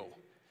supposed to do.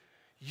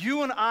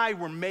 You and I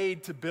were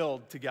made to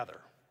build together.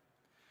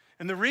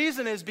 And the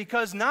reason is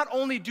because not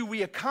only do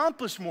we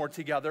accomplish more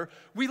together,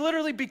 we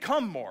literally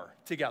become more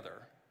together.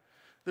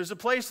 There's a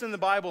place in the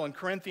Bible in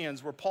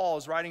Corinthians where Paul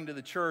is writing to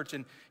the church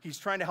and he's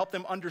trying to help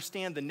them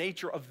understand the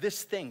nature of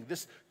this thing,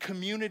 this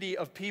community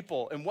of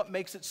people, and what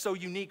makes it so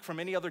unique from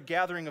any other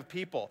gathering of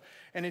people.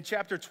 And in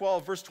chapter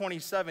 12, verse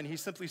 27, he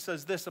simply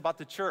says this about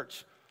the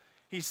church.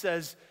 He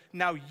says,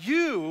 "Now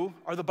you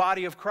are the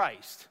body of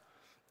Christ,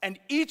 and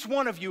each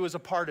one of you is a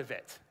part of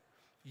it."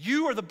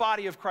 You are the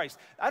body of Christ.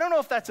 I don't know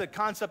if that's a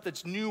concept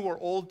that's new or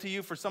old to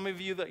you. For some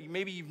of you, that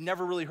maybe you've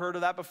never really heard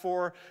of that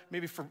before.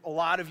 Maybe for a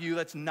lot of you,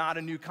 that's not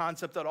a new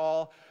concept at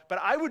all. But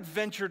I would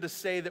venture to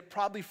say that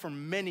probably for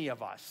many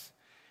of us,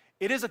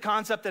 it is a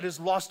concept that has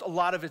lost a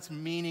lot of its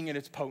meaning and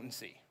its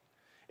potency.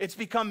 It's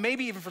become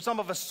maybe even for some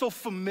of us so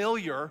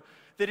familiar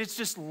that it's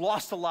just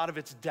lost a lot of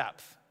its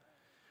depth.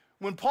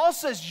 When Paul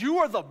says you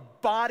are the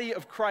body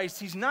of Christ,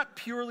 he's not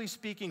purely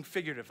speaking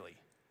figuratively.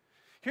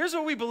 Here's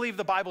what we believe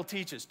the Bible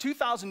teaches.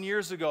 2,000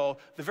 years ago,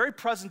 the very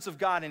presence of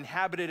God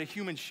inhabited a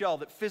human shell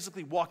that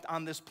physically walked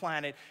on this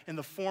planet in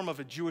the form of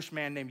a Jewish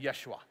man named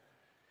Yeshua.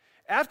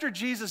 After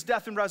Jesus'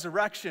 death and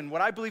resurrection,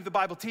 what I believe the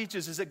Bible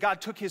teaches is that God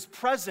took his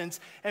presence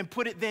and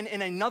put it then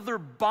in another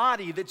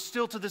body that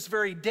still to this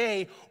very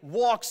day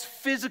walks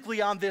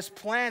physically on this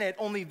planet.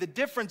 Only the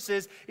difference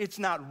is it's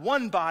not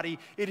one body,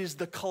 it is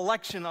the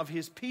collection of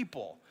his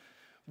people.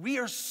 We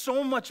are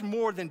so much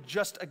more than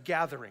just a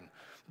gathering.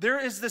 There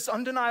is this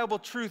undeniable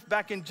truth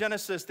back in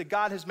Genesis that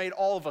God has made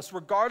all of us.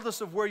 Regardless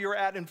of where you're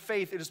at in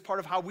faith, it is part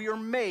of how we are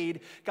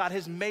made. God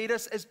has made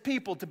us as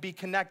people to be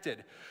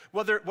connected.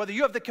 Whether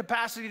you have the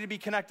capacity to be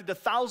connected to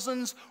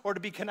thousands or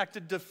to be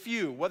connected to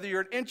few, whether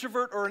you're an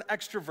introvert or an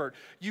extrovert,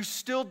 you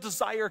still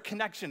desire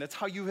connection. It's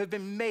how you have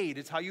been made.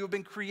 It's how you have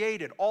been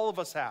created. All of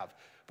us have.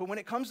 But when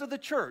it comes to the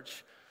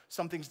church,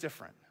 something's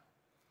different.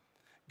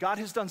 God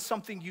has done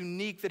something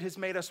unique that has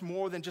made us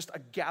more than just a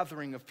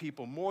gathering of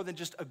people, more than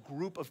just a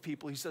group of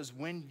people. He says,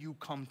 when you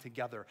come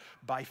together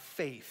by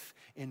faith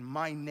in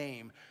my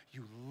name,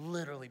 you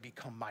literally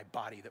become my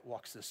body that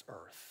walks this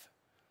earth.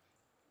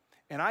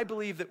 And I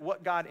believe that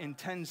what God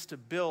intends to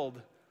build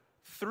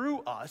through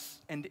us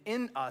and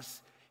in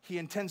us, he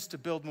intends to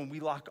build when we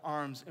lock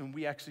arms and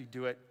we actually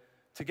do it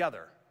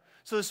together.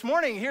 So this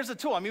morning, here's a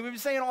tool. We've been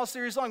saying all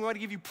series long, we want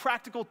to give you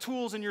practical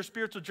tools in your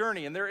spiritual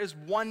journey, and there is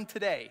one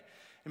today.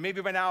 And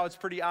maybe by now it's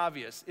pretty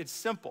obvious. It's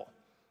simple.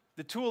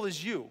 The tool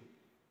is you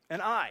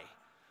and I.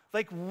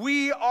 Like,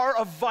 we are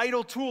a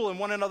vital tool in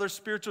one another's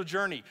spiritual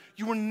journey.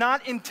 You were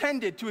not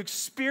intended to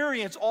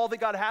experience all that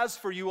God has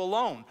for you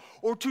alone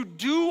or to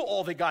do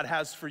all that God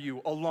has for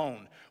you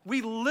alone.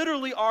 We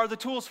literally are the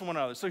tools for one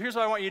another. So here's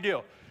what I want you to do.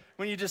 I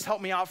want you to just help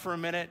me out for a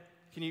minute.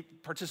 Can you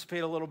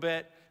participate a little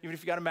bit? Even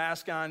if you got a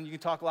mask on, you can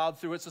talk loud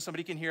through it so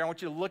somebody can hear. I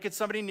want you to look at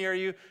somebody near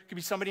you. It could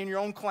be somebody in your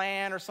own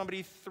clan or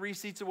somebody 3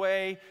 seats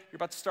away. You're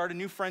about to start a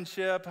new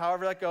friendship,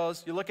 however that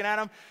goes. You're looking at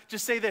them.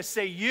 Just say this.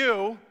 Say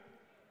you.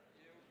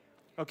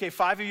 Okay,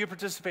 5 of you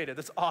participated.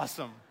 That's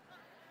awesome.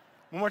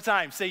 One more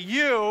time. Say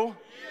you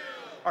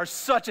are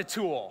such a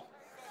tool.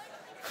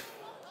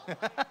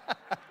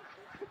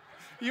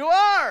 You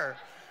are.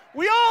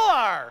 We all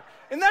are.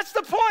 And that's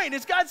the point.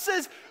 Is God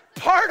says,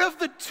 part of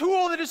the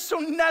tool that is so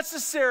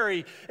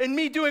necessary in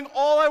me doing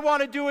all I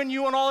want to do in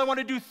you and all I want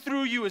to do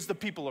through you is the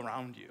people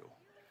around you.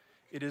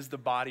 It is the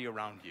body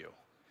around you.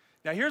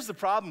 Now, here's the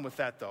problem with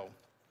that, though,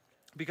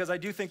 because I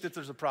do think that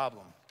there's a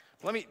problem.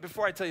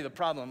 Before I tell you the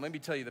problem, let me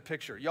tell you the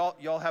picture.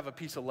 Y'all have a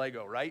piece of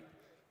Lego, right?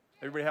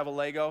 Everybody have a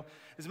Lego?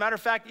 As a matter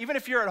of fact, even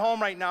if you're at home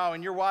right now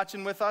and you're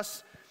watching with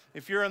us,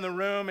 if you're in the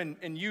room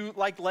and you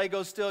like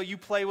Legos still, you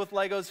play with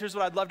Legos, here's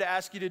what I'd love to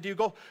ask you to do.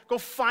 Go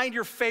find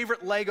your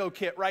favorite Lego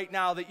kit right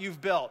now that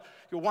you've built.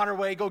 You'll wander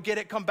away, go get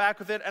it, come back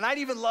with it. And I'd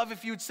even love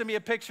if you'd send me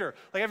a picture.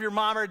 Like, have your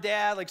mom or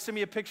dad, send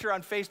me a picture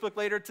on Facebook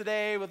later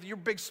today with your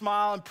big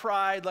smile and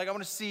pride. I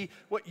want to see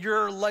what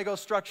your Lego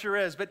structure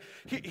is. But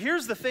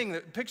here's the thing, the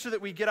picture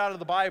that we get out of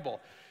the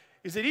Bible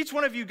is that each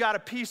one of you got a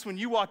piece when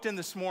you walked in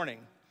this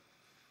morning.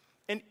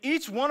 And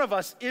each one of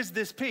us is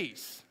this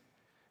piece.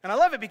 And I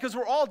love it because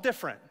we're all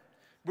different.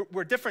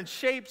 We're different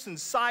shapes and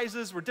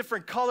sizes. We're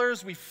different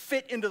colors. We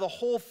fit into the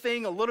whole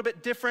thing a little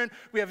bit different.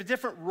 We have a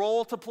different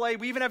role to play.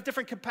 We even have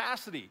different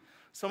capacity.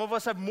 Some of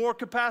us have more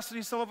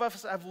capacity. Some of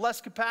us have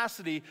less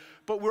capacity.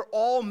 But we're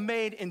all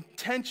made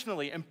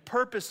intentionally and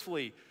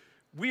purposefully.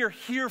 We are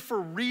here for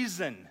a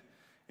reason.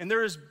 And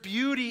there is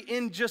beauty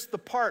in just the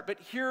part. But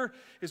here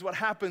is what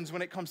happens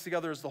when it comes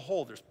together as the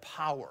whole. There's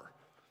power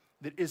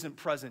that isn't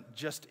present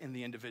just in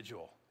the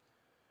individual.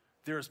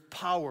 There is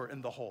power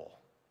in the whole.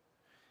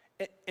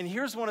 And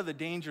here's one of the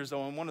dangers,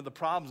 though, and one of the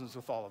problems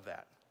with all of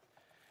that,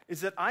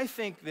 is that I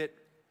think that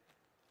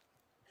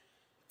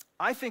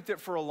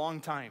for a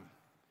long time,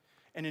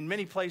 and in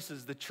many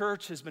places, the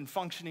church has been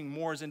functioning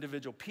more as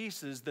individual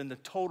pieces than the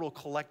total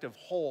collective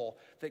whole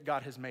that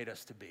God has made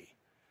us to be.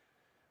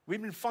 We've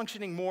been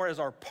functioning more as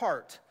our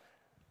part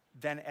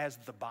than as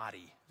the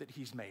body that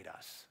he's made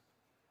us.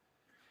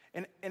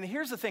 And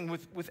here's the thing,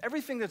 with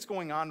everything that's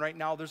going on right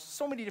now, there's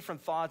so many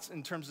different thoughts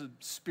in terms of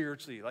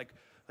spiritually, like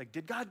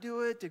did God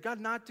do it? Did God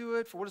not do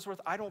it? For what it's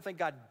worth, I don't think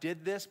God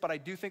did this, but I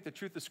do think the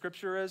truth of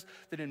Scripture is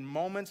that in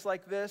moments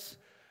like this,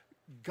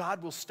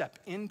 God will step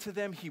into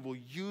them. He will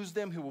use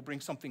them. He will bring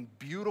something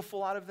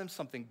beautiful out of them,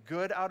 something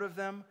good out of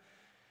them.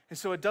 And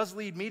so it does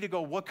lead me to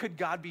go, what could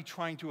God be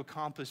trying to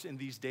accomplish in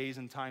these days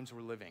and times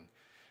we're living?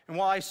 And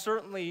while I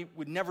certainly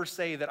would never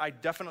say that I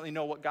definitely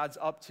know what God's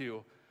up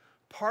to,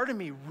 part of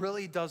me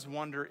really does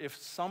wonder if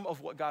some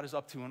of what God is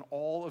up to in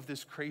all of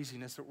this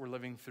craziness that we're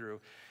living through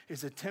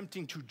is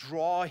attempting to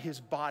draw his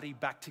body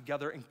back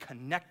together and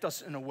connect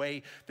us in a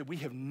way that we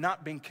have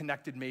not been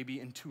connected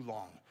maybe in too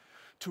long.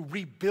 To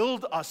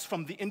rebuild us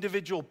from the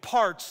individual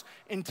parts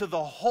into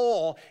the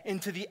whole,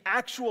 into the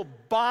actual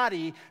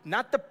body,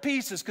 not the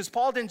pieces, because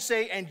Paul didn't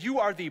say, and you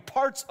are the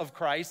parts of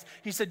Christ.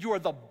 He said, you are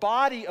the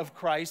body of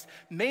Christ.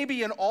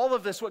 Maybe in all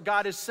of this, what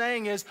God is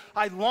saying is,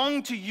 I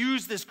long to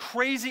use this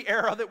crazy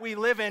era that we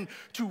live in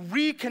to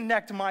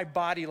reconnect my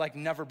body like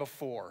never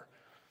before.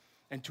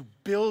 and to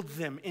build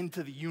them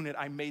into the unit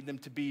I made them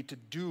to be, to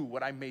do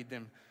what I made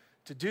them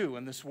to do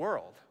in this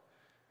world.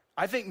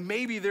 I think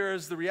maybe there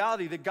is the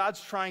reality that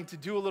God's trying to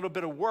do a little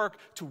bit of work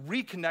to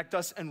reconnect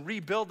us and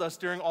rebuild us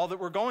during all that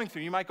we're going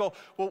through. You might go,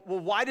 well,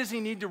 why does he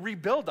need to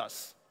rebuild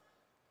us?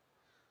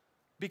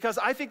 Because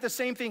I think the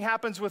same thing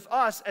happens with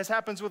us as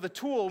happens with a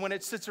tool when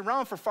it sits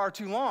around for far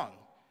too long.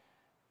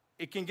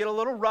 It can get a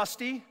little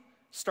rusty,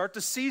 start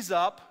to seize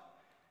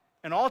up,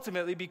 and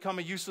ultimately become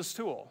a useless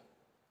tool.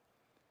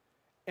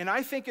 And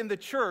I think in the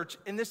church,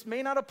 and this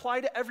may not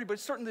apply to everybody,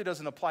 it certainly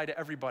doesn't apply to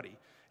everybody,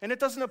 and it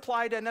doesn't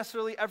apply to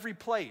necessarily every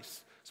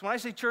place. So when I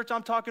say church,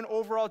 I'm talking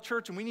overall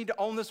church, and we need to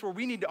own this where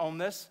we need to own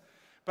this.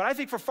 But I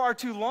think for far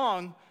too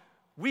long,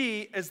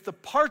 we, as the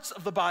parts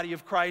of the body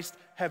of Christ,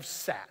 have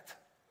sat.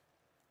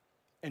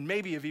 And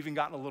maybe have even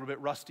gotten a little bit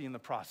rusty in the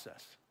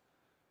process.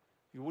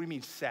 What do you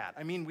mean sat?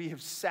 I mean, we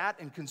have sat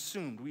and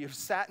consumed. We have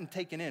sat and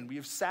taken in. We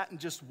have sat and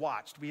just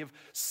watched. We have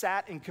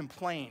sat and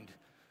complained.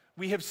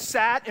 We have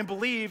sat and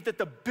believed that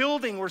the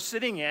building we're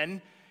sitting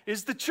in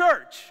is the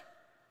church.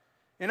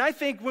 And I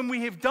think when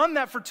we have done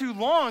that for too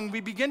long,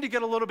 we begin to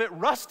get a little bit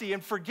rusty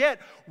and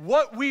forget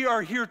what we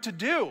are here to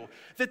do.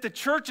 That the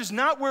church is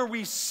not where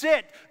we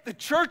sit. The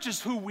church is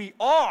who we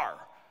are.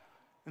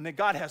 And that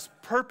God has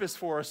purpose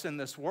for us in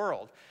this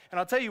world. And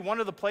I'll tell you, one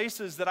of the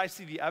places that I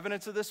see the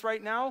evidence of this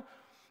right now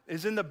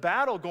is in the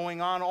battle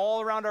going on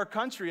all around our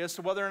country as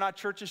to whether or not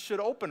churches should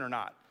open or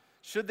not.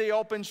 Should they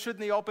open? Shouldn't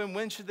they open?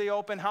 When should they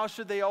open? How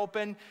should they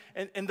open?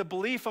 And the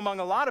belief among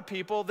a lot of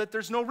people that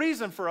there's no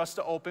reason for us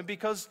to open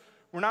because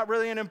we're not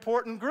really an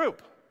important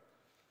group.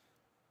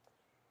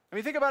 I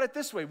mean, think about it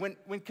this way.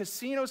 When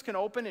casinos can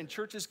open and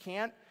churches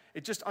can't,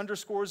 it just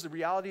underscores the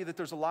reality that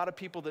there's a lot of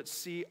people that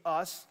see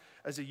us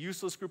as a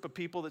useless group of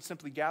people that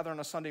simply gather on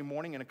a Sunday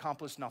morning and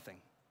accomplish nothing.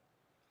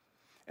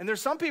 And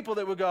there's some people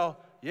that would go,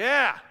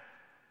 yeah,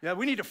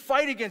 we need to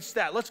fight against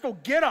that. Let's go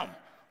get them.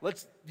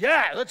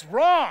 That's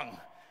wrong.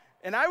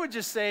 And I would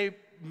just say,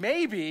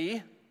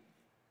 maybe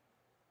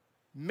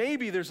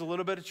there's a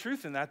little bit of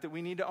truth in that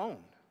we need to own.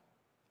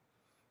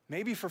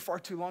 Maybe for far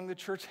too long the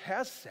church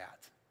has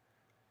sat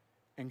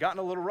and gotten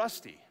a little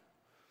rusty.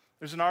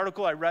 There's an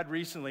article I read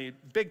recently,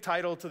 big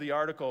title to the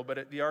article,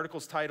 but the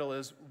article's title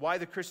is Why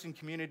the Christian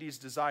Community's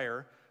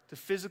Desire to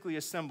Physically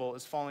Assemble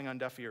is Falling on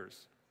Deaf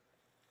Ears,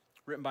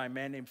 written by a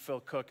man named Phil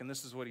Cook, and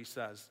this is what he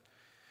says.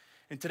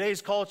 In today's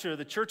culture,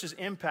 the church's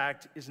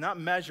impact is not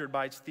measured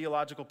by its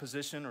theological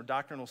position or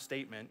doctrinal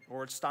statement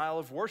or its style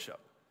of worship,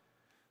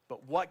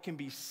 but what can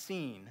be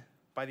seen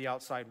by the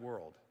outside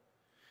world.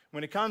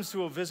 When it comes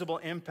to a visible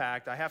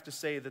impact, I have to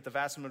say that the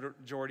vast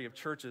majority of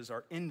churches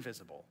are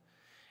invisible.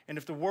 And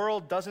if the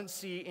world doesn't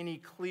see any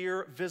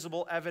clear,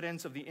 visible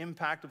evidence of the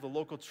impact of the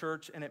local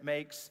church and it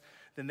makes,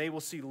 then they will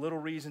see little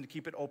reason to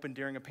keep it open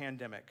during a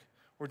pandemic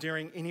or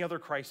during any other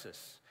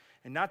crisis.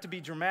 And not to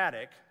be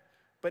dramatic,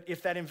 but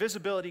if that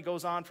invisibility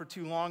goes on for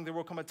too long, there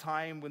will come a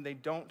time when they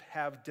don't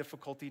have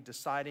difficulty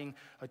deciding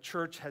a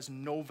church has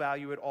no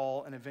value at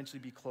all and eventually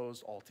be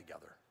closed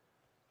altogether.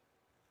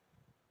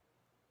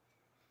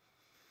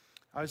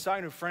 I was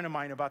talking to a friend of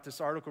mine about this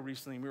article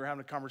recently, and we were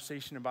having a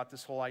conversation about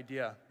this whole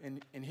idea.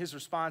 And his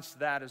response to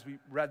that, as we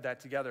read that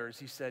together, is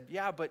he said,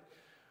 yeah, but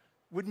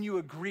wouldn't you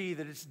agree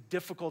that it's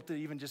difficult to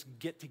even just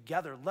get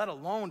together, let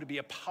alone to be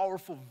a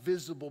powerful,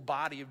 visible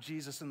body of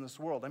Jesus in this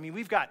world? I mean,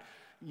 we've got,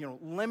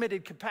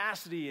 limited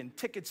capacity and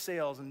ticket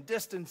sales and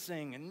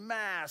distancing and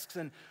masks,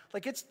 and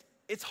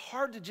it's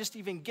hard to just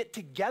even get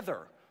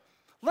together,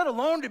 let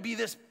alone to be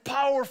this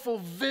powerful,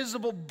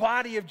 visible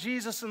body of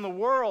Jesus in the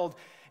world.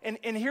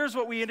 And here's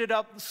what we ended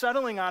up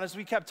settling on as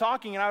we kept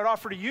talking, and I would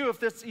offer to you, if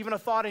that's even a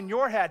thought in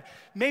your head,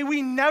 may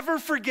we never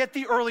forget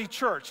the early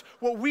church,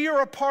 what we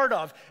are a part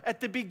of. At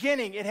the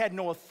beginning, it had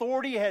no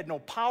authority, it had no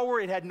power,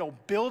 it had no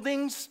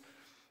buildings,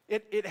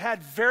 it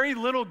had very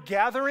little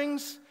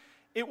gatherings.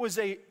 It was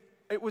a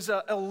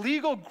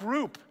illegal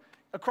group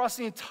across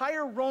the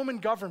entire Roman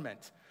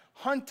government,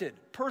 hunted,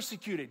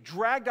 persecuted,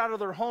 dragged out of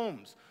their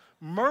homes,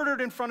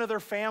 murdered in front of their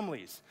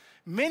families.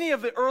 Many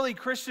of the early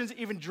Christians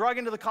even drug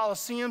into the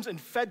Colosseums and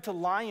fed to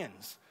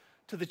lions,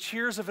 to the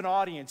cheers of an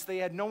audience. They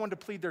had no one to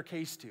plead their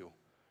case to.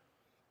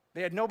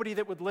 They had nobody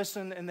that would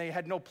listen, and they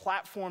had no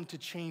platform to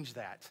change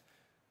that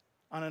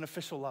on an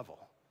official level.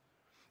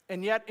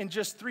 And yet, in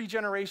just 3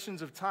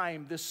 generations of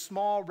time, this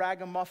small,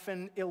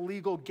 ragamuffin,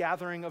 illegal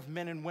gathering of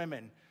men and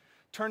women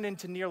turned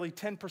into nearly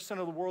 10%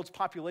 of the world's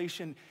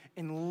population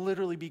and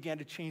literally began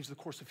to change the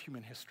course of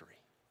human history.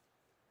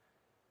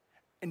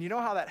 And you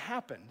know how that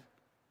happened?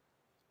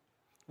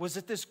 Was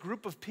that this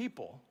group of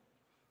people,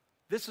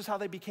 this is how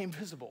they became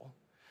visible,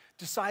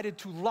 decided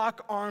to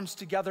lock arms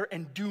together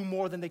and do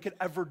more than they could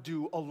ever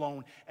do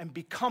alone and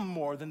become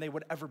more than they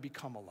would ever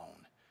become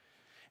alone.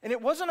 And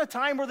it wasn't a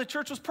time where the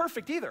church was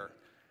perfect either.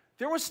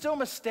 There was still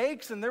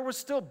mistakes and there was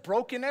still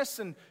brokenness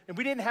and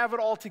we didn't have it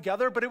all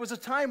together, but it was a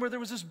time where there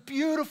was this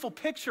beautiful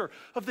picture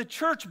of the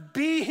church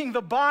being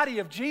the body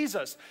of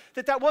Jesus.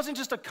 That wasn't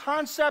just a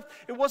concept,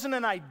 it wasn't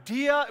an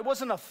idea, it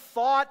wasn't a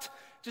thought,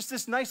 just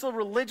this nice little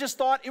religious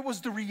thought. It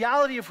was the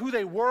reality of who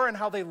they were and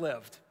how they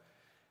lived.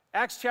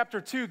 Acts chapter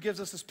 2 gives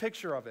us this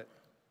picture of it.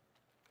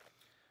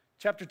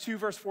 Chapter 2,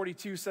 verse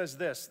 42 says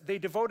this: they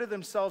devoted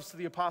themselves to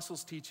the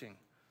apostles' teaching,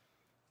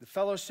 the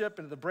fellowship,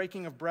 and the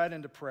breaking of bread,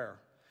 and to prayer.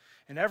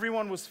 And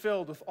everyone was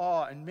filled with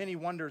awe, and many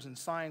wonders and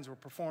signs were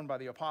performed by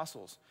the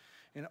apostles.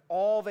 And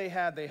all they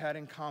had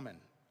in common,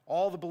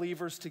 all the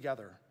believers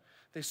together.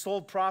 They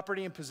sold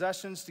property and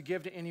possessions to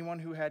give to anyone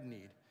who had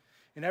need.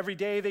 And every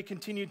day they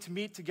continued to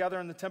meet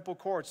together in the temple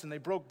courts, and they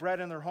broke bread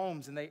in their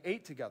homes, and they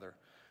ate together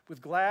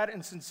with glad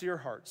and sincere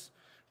hearts,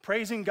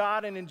 praising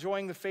God and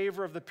enjoying the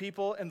favor of the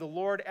people. And the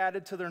Lord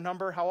added to their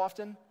number, how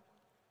often?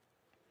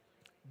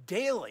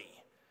 Daily.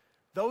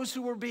 Those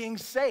who were being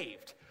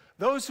saved.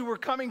 Those who were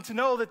coming to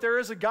know that there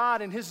is a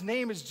God and his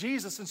name is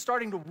Jesus, and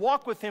starting to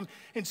walk with him.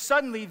 And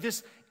suddenly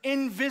this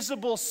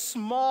invisible,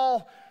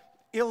 small,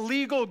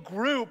 illegal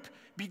group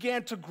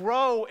began to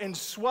grow and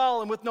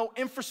swell, and with no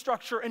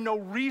infrastructure and no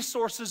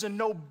resources and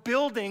no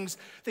buildings,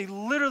 they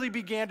literally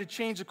began to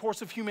change the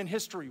course of human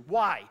history.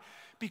 Why?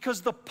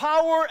 Because the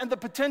power and the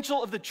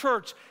potential of the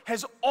church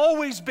has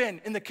always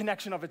been in the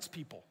connection of its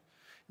people.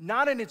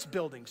 Not in its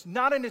buildings,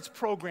 not in its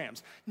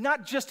programs,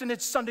 not just in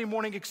its Sunday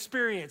morning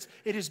experience.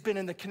 It has been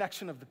in the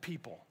connection of the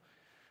people.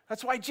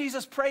 That's why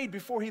Jesus prayed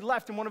before he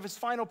left in one of his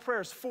final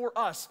prayers for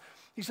us.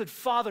 He said,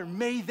 Father,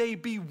 may they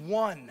be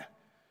one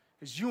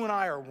as you and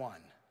I are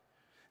one.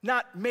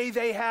 Not may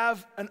they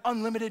have an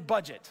unlimited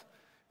budget.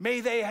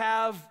 May they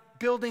have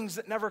buildings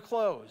that never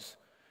close.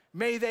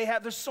 May they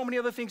have, there's so many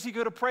other things he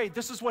could have prayed.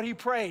 This is what he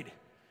prayed.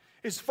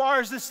 As far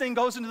as this thing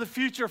goes into the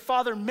future,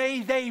 Father, may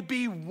they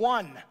be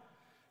one.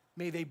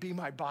 May they be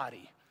my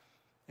body,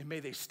 and may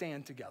they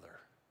stand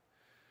together.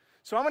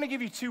 So I'm going to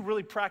give you two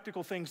really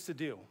practical things to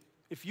do.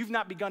 If you've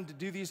not begun to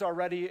do these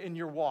already in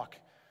your walk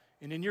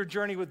and in your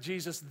journey with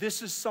Jesus,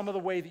 this is some of the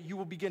way that you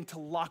will begin to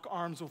lock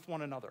arms with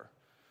one another.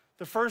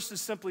 The first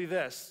is simply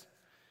this,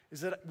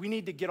 is that we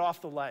need to get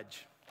off the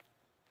ledge.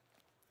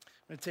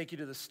 I'm going to take you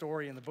to the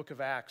story in the book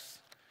of Acts.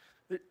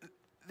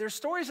 There's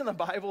stories in the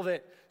Bible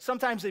that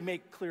sometimes they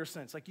make clear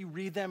sense. Like you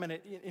read them and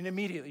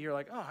immediately you're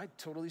like, oh, I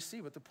totally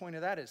see what the point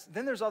of that is.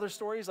 Then there's other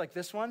stories like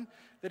this one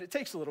that it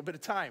takes a little bit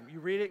of time. You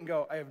read it and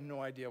go, I have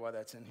no idea why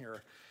that's in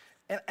here.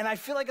 And I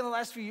feel like in the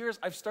last few years,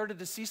 I've started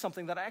to see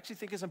something that I actually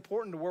think is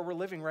important to where we're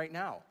living right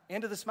now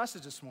and to this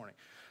message this morning.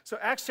 So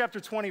Acts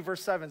chapter 20,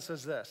 verse 7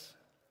 says this.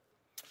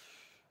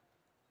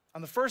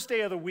 On the first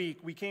day of the week,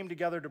 we came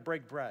together to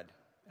break bread.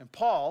 And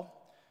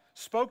Paul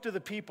spoke to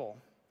the people.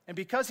 And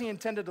because he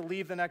intended to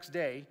leave the next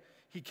day,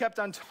 he kept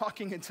on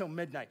talking until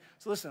midnight.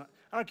 So listen,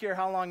 I don't care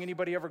how long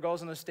anybody ever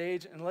goes on the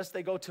stage, unless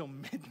they go till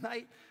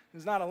midnight,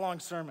 it's not a long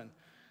sermon.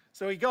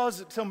 So he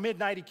goes till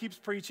midnight, he keeps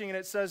preaching, and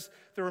it says,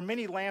 there were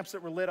many lamps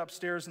that were lit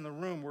upstairs in the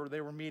room where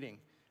they were meeting.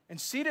 And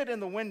seated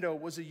in the window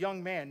was a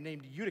young man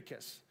named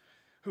Eutychus,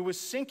 who was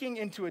sinking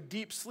into a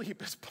deep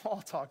sleep as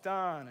Paul talked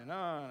on and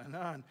on and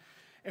on.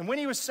 And when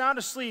he was sound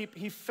asleep,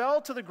 he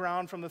fell to the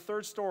ground from the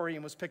third story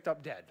and was picked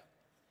up dead.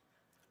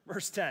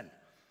 Verse 10.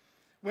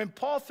 When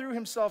Paul threw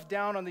himself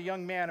down on the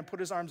young man and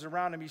put his arms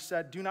around him, he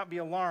said, do not be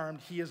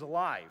alarmed, he is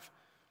alive.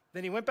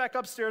 Then he went back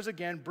upstairs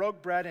again,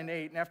 broke bread and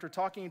ate, and after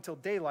talking until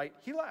daylight,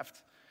 he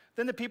left.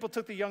 Then the people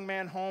took the young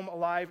man home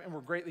alive and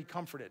were greatly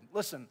comforted.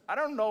 Listen, I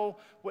don't know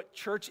what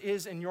church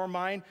is in your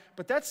mind,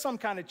 but that's some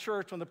kind of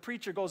church when the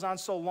preacher goes on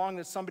so long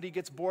that somebody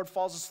gets bored,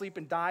 falls asleep,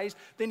 and dies.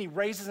 Then he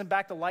raises him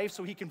back to life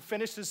so he can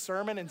finish his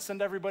sermon and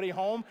send everybody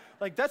home.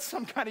 Like, that's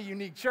some kind of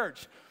unique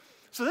church.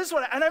 So this is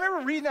what, and I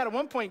remember reading that at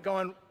one point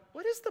going,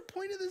 what is the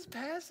point of this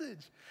passage?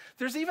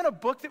 There's even a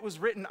book that was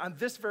written on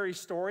this very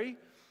story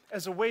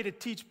as a way to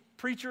teach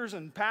preachers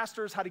and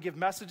pastors how to give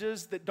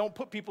messages that don't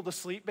put people to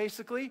sleep,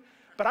 basically.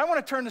 But I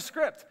want to turn the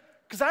script,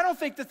 because I don't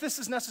think that this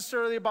is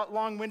necessarily about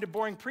long-winded,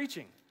 boring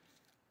preaching.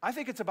 I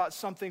think it's about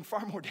something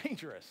far more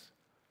dangerous,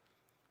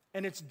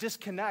 and it's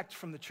disconnect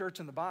from the church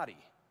and the body.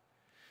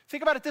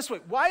 Think about it this way.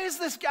 Why is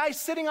this guy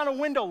sitting on a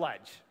window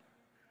ledge?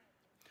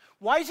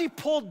 Why is he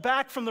pulled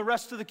back from the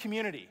rest of the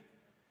community?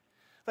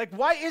 Like,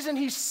 why isn't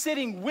he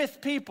sitting with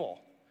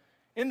people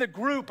in the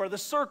group or the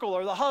circle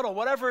or the huddle,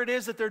 whatever it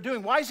is that they're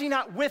doing? Why is he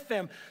not with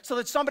them so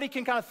that somebody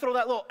can kind of throw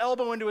that little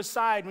elbow into his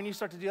side when you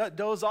start to do that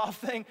doze off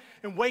thing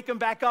and wake him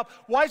back up?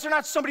 Why is there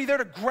not somebody there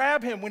to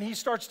grab him when he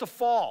starts to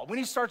fall, when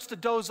he starts to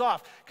doze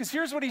off? Because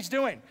here's what he's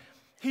doing.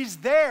 He's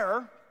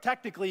there,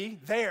 technically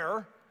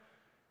there,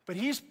 but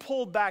he's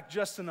pulled back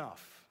just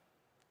enough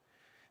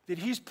that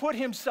he's put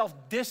himself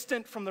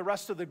distant from the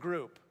rest of the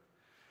group,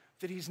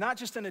 that he's not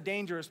just in a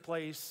dangerous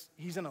place,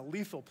 he's in a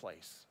lethal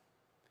place.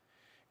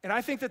 And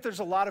I think that there's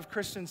a lot of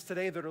Christians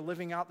today that are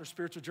living out their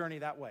spiritual journey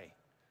that way.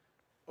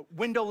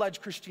 Window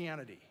ledge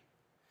Christianity.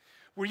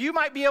 Where you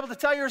might be able to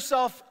tell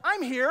yourself,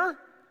 I'm here.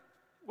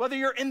 Whether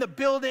you're in the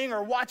building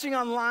or watching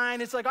online,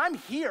 it's like, I'm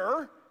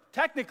here,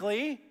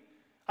 technically.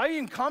 I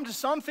even come to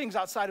some things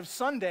outside of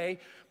Sunday,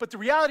 but the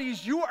reality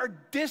is you are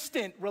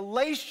distant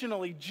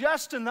relationally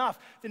just enough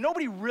that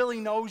nobody really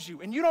knows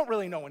you, and you don't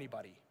really know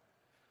anybody.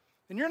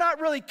 And you're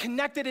not really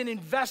connected and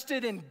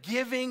invested in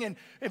giving and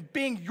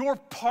being your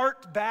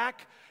part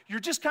back. You're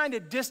just kind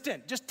of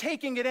distant, just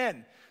taking it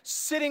in.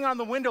 sitting on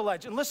the window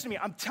ledge. And listen to me,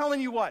 I'm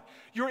telling you what,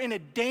 you're in a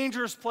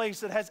dangerous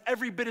place that has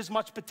every bit as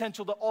much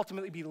potential to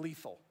ultimately be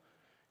lethal.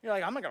 You're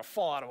like, I'm not going to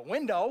fall out of a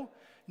window.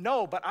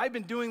 No, but I've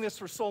been doing this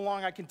for so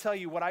long, I can tell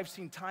you what I've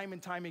seen time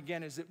and time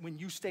again is that when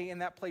you stay in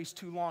that place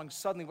too long,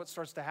 suddenly what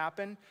starts to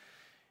happen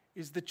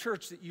is the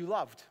church that you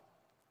loved.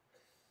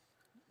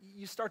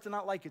 You start to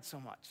not like it so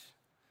much.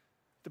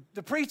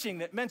 The preaching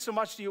that meant so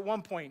much to you at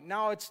one point,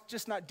 now it's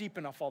just not deep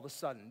enough all of a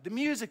sudden. The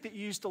music that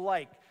you used to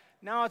like,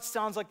 now it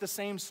sounds like the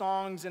same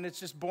songs and it's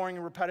just boring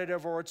and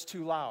repetitive or it's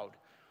too loud.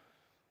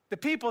 The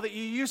people that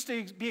you used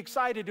to be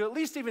excited to at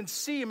least even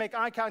see and make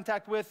eye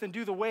contact with and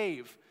do the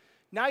wave,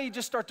 now you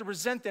just start to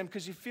resent them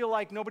because you feel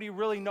like nobody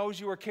really knows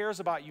you or cares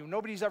about you.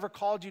 Nobody's ever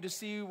called you to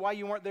see why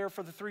you weren't there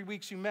for the 3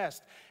 weeks you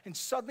missed. And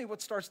suddenly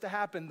what starts to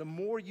happen, the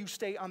more you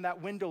stay on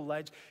that window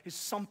ledge, is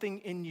something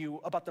in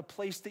you about the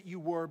place that you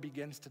were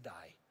begins to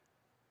die.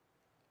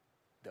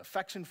 The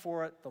affection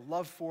for it, the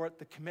love for it,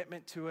 the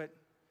commitment to it.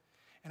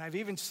 And I've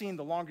even seen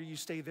the longer you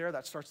stay there,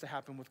 that starts to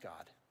happen with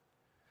God.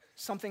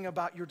 Something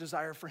about your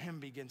desire for him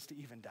begins to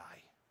even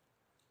die.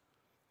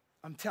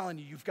 I'm telling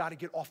you, you've got to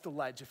get off the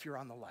ledge if you're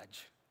on the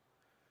ledge.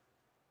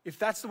 If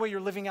that's the way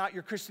you're living out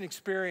your Christian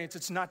experience,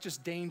 it's not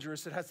just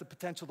dangerous, it has the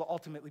potential to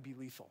ultimately be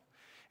lethal.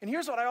 And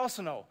here's what I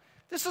also know.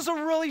 This is a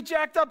really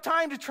jacked up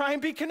time to try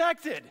and be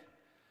connected.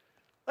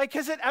 Like,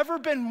 has it ever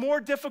been more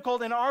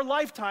difficult in our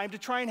lifetime to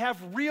try and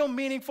have real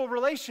meaningful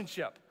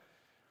relationship?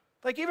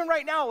 Like, even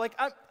right now, like,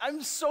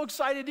 I'm so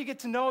excited to get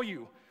to know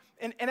you.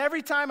 And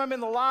every time I'm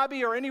in the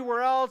lobby or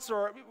anywhere else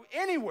or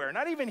anywhere,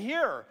 not even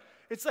here,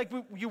 it's like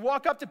you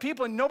walk up to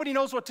people and nobody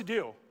knows what to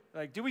do.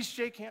 Like, do we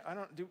shake hands?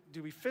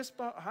 Do we fist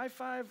bump, high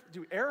five?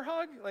 Do we air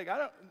hug? Like,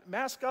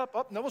 mask up.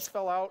 Oh, nose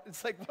fell out.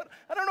 It's like, what?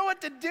 I don't know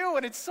what to do,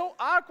 and it's so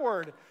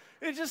awkward.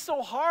 It's just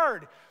so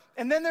hard.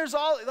 And then there's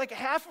like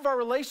half of our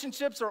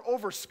relationships are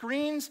over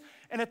screens,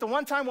 and at the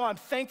one time, while I'm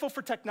thankful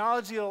for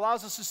technology that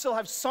allows us to still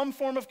have some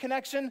form of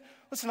connection,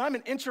 listen, I'm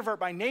an introvert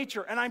by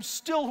nature, and I'm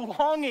still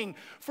longing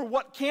for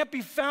what can't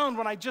be found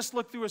when I just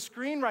look through a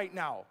screen right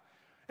now.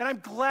 And I'm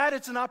glad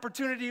it's an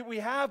opportunity we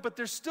have, but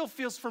there still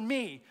feels for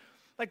me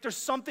like there's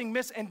something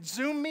missing. And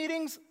Zoom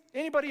meetings,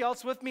 anybody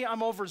else with me?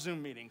 I'm over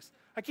Zoom meetings.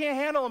 I can't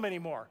handle them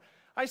anymore.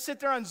 I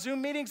sit there on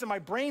Zoom meetings and my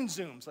brain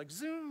zooms, like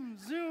zoom,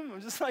 zoom.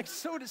 I'm just like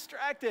so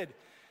distracted.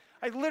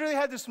 I literally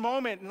had this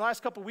moment in the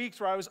last couple of weeks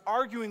where I was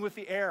arguing with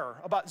the air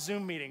about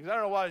Zoom meetings. I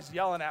don't know what I was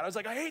yelling at. I was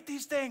like, I hate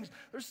these things.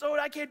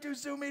 I can't do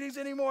Zoom meetings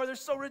anymore. They're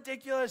so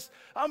ridiculous.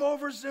 I'm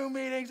over Zoom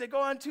meetings. They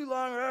go on too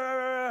long.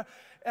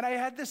 And I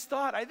had this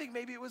thought. I think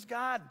maybe it was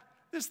God.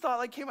 This thought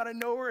like came out of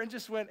nowhere and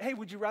just went, hey,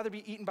 would you rather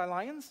be eaten by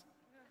lions?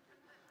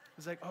 I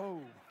was like, oh,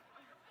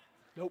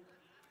 nope.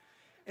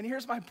 And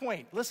here's my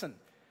point. Listen,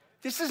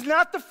 this is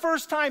not the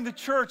first time the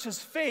church has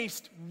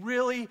faced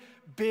really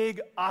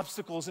big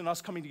obstacles in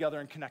us coming together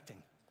and connecting.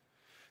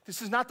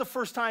 This is not the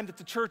first time that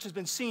the church has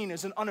been seen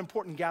as an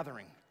unimportant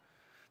gathering.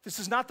 This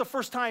is not the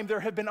first time there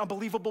have been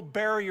unbelievable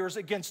barriers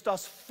against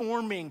us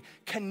forming,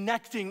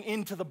 connecting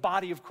into the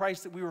body of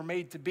Christ that we were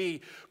made to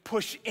be.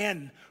 Push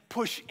in,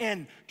 push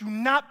in. Do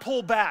not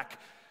pull back.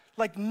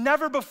 Like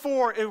never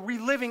before are we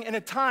living in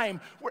a time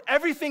where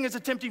everything is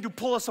attempting to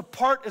pull us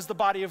apart as the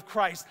body of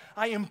Christ.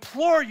 I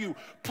implore you,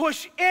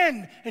 push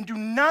in and do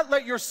not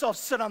let yourself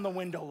sit on the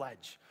window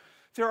ledge.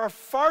 There are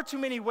far too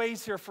many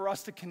ways here for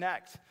us to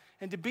connect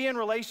and to be in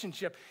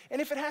relationship.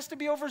 And if it has to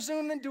be over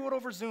Zoom, then do it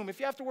over Zoom. If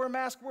you have to wear a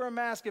mask, wear a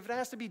mask. If it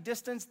has to be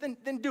distanced,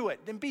 then do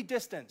it. Then be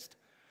distanced.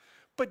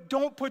 But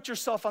don't put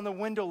yourself on the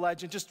window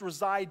ledge and just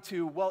reside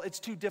to, well, it's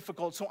too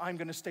difficult, so I'm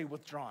going to stay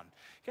withdrawn.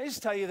 Can I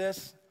just tell you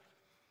this?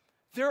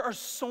 There are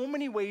so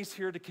many ways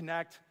here to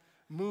connect,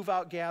 move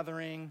out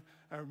gathering,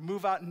 or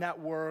move out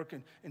network,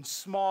 and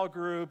small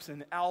groups,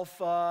 and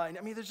alpha. And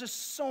I mean, there's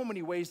just so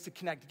many ways to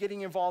connect,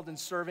 getting involved in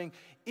serving.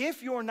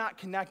 If you're not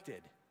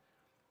connected,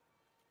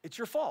 it's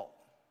your fault.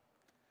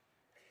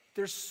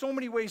 There's so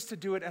many ways to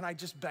do it, and I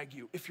just beg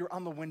you, if you're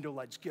on the window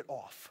ledge, get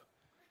off,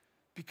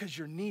 because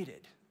you're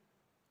needed.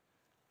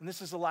 And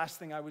this is the last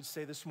thing I would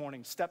say this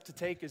morning. Step to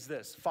take is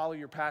this: follow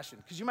your passion.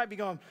 Because you might be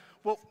going,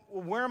 well,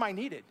 where am I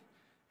needed?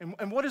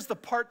 And what is the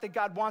part that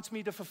God wants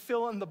me to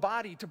fulfill in the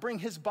body, to bring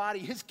his body,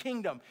 his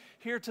kingdom,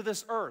 here to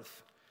this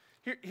earth?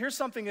 Here's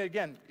something,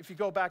 again, if you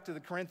go back to the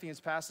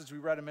Corinthians passage we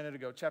read a minute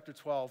ago, chapter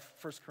 12,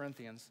 1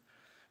 Corinthians.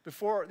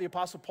 Before the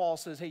Apostle Paul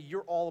says, hey,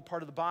 you're all a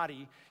part of the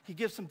body, he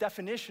gives some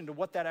definition to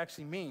what that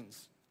actually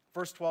means.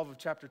 Verse 12 of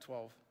chapter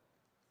 12.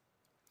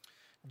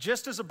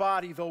 Just as a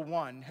body, though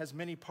one, has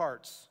many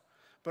parts,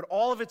 but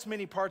all of its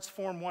many parts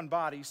form one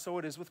body, so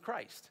it is with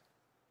Christ.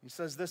 He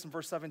says this in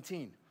verse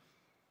 17.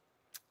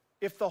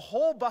 If the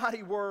whole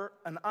body were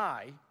an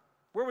eye,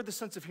 where would the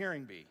sense of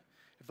hearing be?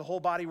 If the whole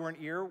body were an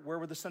ear, where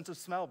would the sense of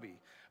smell be?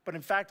 But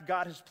in fact,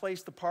 God has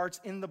placed the parts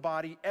in the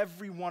body,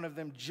 every one of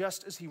them,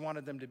 just as he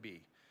wanted them to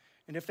be.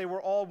 And if they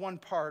were all one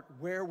part,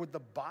 where would the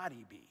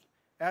body be?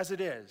 As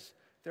it is,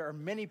 there are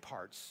many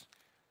parts.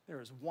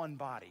 There is one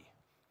body.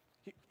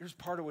 Here's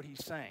part of what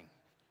he's saying.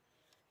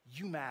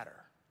 You matter.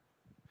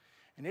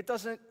 And it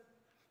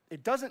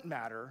doesn't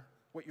matter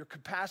what your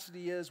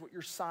capacity is, what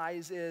your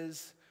size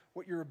is,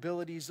 what your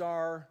abilities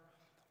are.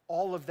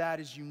 All of that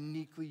is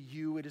uniquely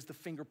you. It is the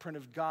fingerprint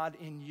of God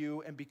in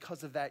you, and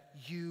because of that,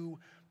 you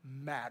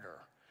matter.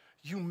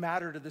 You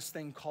matter to this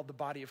thing called the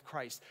body of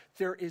Christ.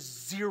 There is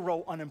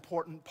zero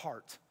unimportant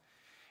part.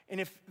 And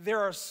if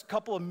there are a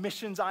couple of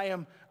missions I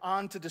am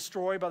on to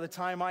destroy by the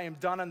time I am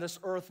done on this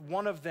earth,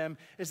 one of them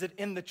is that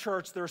in the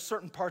church there are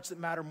certain parts that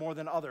matter more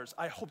than others.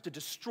 I hope to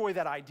destroy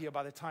that idea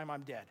by the time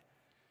I'm dead.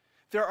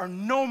 There are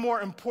no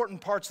more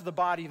important parts of the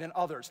body than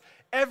others.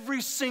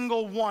 Every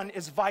single one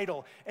is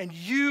vital, and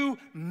you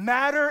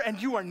matter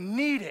and you are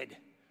needed.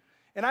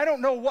 And I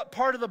don't know what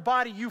part of the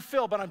body you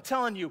fill, but I'm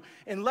telling you,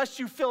 unless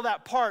you fill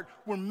that part,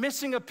 we're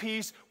missing a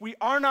piece. We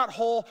are not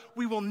whole.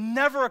 We will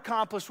never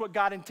accomplish what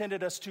God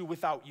intended us to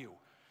without you.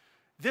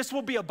 This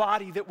will be a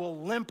body that will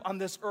limp on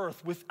this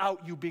earth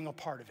without you being a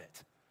part of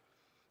it.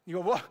 You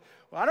go, well,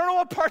 I don't know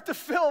what part to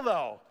fill,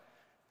 though.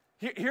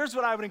 Here's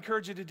what I would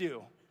encourage you to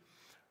do.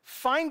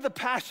 Find the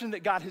passion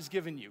that God has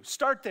given you.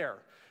 Start there,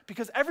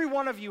 because every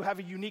one of you have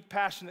a unique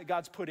passion that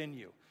God's put in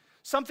you.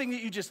 Something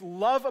that you just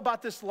love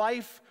about this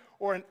life,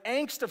 or an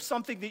angst of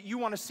something that you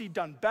want to see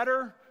done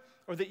better,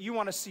 or that you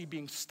want to see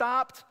being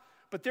stopped.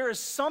 But there is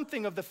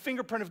something of the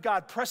fingerprint of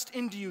God pressed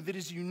into you that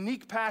is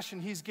unique passion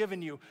He's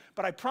given you.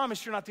 But I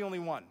promise you're not the only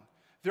one.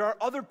 There are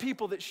other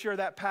people that share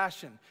that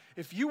passion.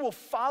 If you will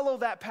follow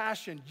that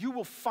passion, you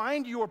will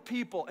find your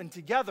people, and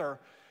together,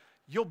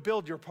 you'll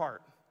build your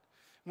part.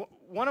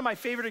 One of my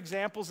favorite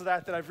examples of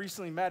that I've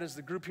recently met is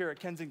the group here at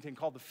Kensington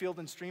called the Field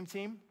and Stream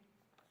Team.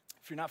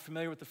 If you're not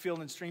familiar with the Field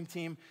and Stream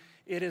Team,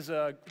 it's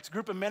a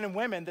group of men and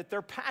women that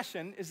their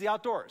passion is the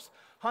outdoors.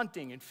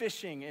 Hunting and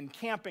fishing and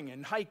camping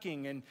and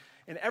hiking and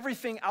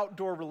everything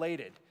outdoor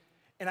related.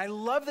 And I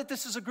love that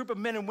this is a group of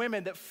men and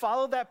women that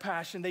follow that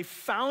passion. They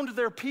found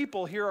their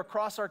people here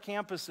across our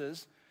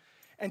campuses.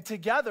 And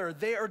together,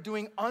 they are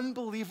doing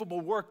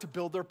unbelievable work to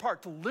build their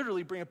part, to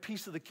literally bring a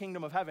piece of the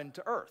kingdom of heaven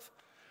to earth.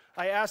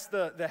 I asked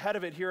the head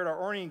of it here at our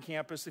Orion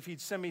campus if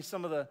he'd send me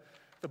some of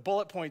the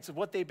bullet points of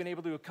what they've been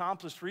able to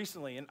accomplish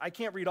recently. And I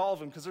can't read all of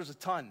them because there's a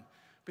ton.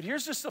 But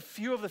here's just a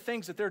few of the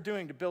things that they're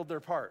doing to build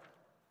their part.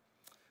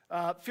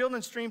 Field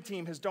and Stream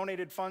Team has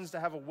donated funds to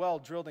have a well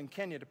drilled in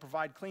Kenya to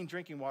provide clean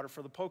drinking water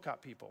for the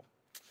Pokot people.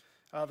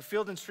 The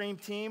Field and Stream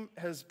Team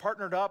has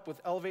partnered up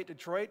with Elevate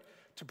Detroit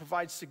to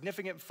provide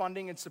significant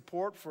funding and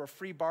support for a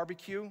free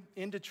barbecue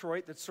in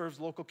Detroit that serves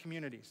local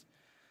communities.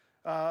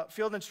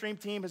 Field and Stream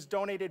Team has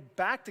donated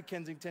back to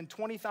Kensington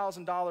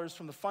 $20,000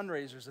 from the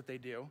fundraisers that they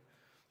do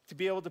to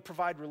be able to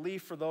provide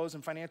relief for those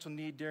in financial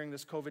need during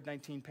this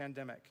COVID-19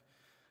 pandemic.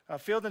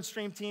 Field and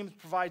Stream Team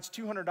provides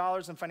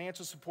 $200 in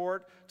financial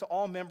support to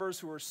all members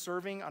who are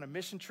serving on a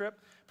mission trip,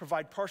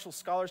 provide partial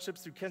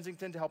scholarships through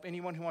Kensington to help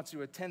anyone who wants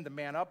to attend the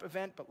Man Up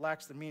event but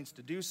lacks the means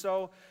to do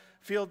so.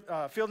 Field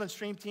and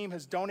Stream Team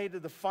has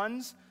donated the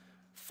funds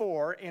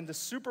for and to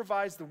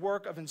supervise the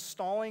work of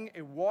installing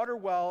a water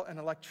well and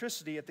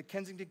electricity at the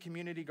Kensington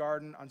Community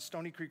Garden on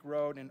Stony Creek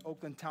Road in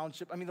Oakland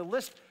Township. I mean, the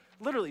list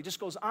literally just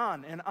goes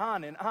on and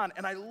on and on,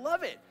 and I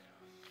love it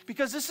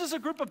because this is a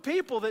group of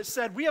people that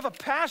said, we have a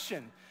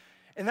passion.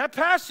 And that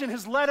passion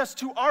has led us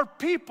to our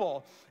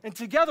people. And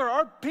together,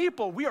 our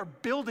people, we are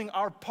building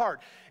our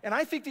part. And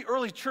I think the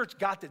early church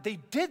got that. They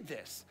did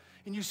this.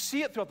 And you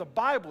see it throughout the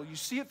Bible. You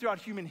see it throughout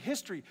human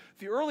history.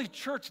 The early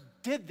church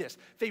did this.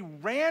 They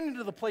ran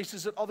into the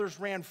places that others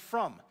ran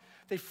from.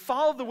 They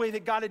followed the way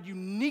that God had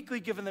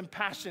uniquely given them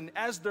passion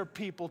as their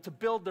people to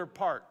build their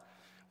part.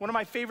 One of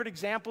my favorite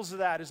examples of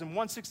that is in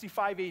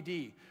 165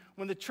 AD,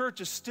 when the church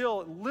is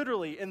still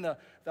literally in the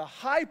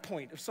high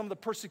point of some of the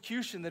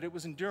persecution that it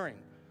was enduring.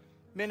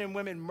 Men and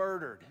women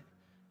murdered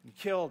and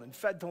killed and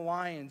fed to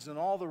lions and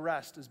all the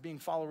rest as being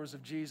followers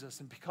of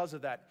Jesus. And because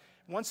of that,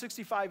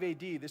 165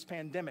 AD, this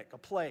pandemic, a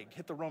plague,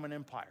 hit the Roman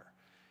Empire.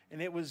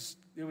 And it was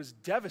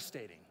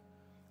devastating.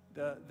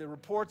 The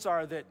reports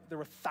are that there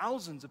were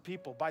thousands of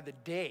people by the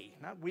day,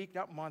 not week,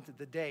 not month,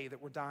 the day,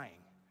 that were dying.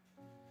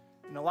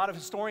 And a lot of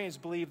historians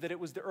believe that it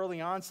was the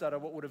early onset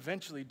of what would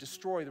eventually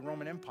destroy the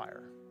Roman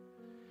Empire.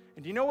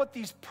 And do you know what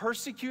these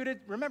persecuted,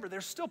 remember, they're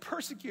still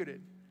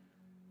persecuted.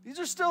 These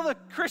are still the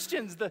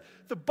Christians,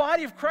 the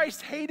body of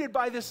Christ hated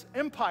by this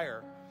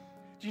empire.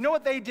 Do you know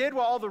what they did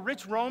while all the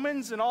rich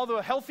Romans and all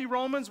the healthy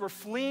Romans were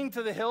fleeing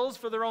to the hills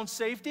for their own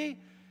safety?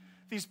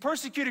 These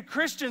persecuted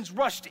Christians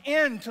rushed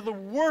into the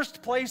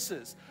worst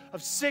places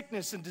of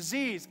sickness and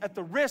disease at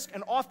the risk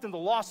and often the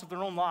loss of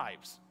their own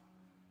lives.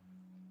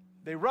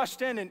 They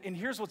rushed in, and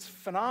here's what's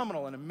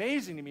phenomenal and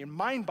amazing to me and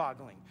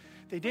mind-boggling.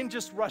 They didn't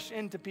just rush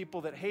into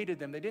people that hated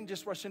them. They didn't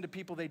just rush into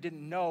people they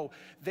didn't know.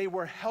 They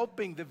were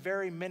helping the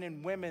very men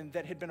and women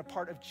that had been a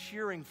part of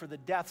cheering for the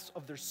deaths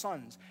of their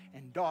sons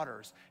and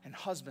daughters and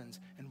husbands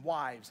and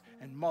wives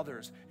and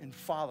mothers and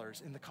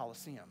fathers in the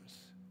Colosseums.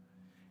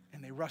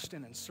 And they rushed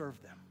in and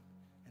served them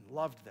and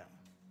loved them.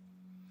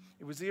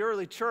 It was the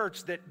early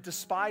church that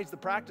despised the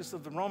practice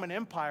of the Roman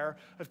Empire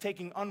of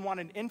taking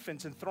unwanted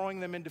infants and throwing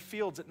them into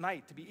fields at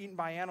night to be eaten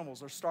by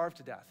animals or starved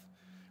to death.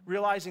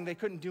 Realizing they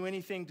couldn't do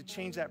anything to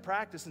change that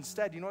practice,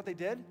 instead, you know what they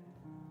did?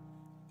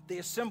 They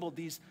assembled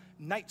these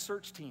night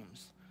search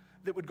teams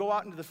that would go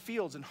out into the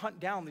fields and hunt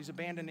down these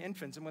abandoned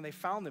infants, and when they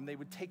found them, they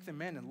would take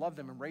them in and love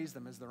them and raise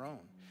them as their own.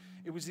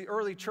 It was the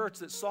early church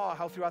that saw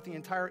how throughout the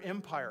entire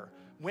empire,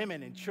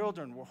 women and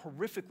children were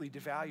horrifically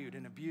devalued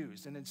and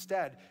abused. And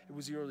instead, it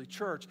was the early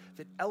church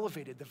that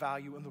elevated the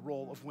value and the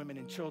role of women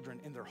and children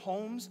in their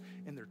homes,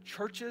 in their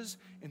churches,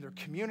 in their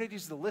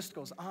communities. The list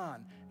goes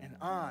on and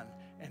on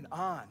and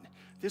on.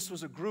 This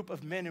was a group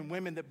of men and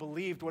women that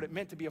believed what it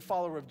meant to be a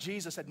follower of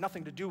Jesus had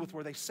nothing to do with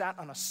where they sat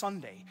on a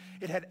Sunday.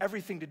 It had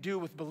everything to do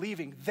with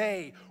believing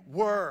they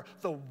were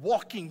the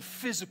walking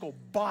physical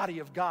body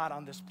of God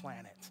on this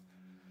planet.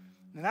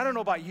 And I don't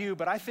know about you,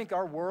 but I think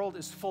our world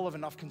is full of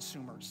enough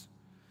consumers.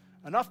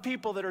 Enough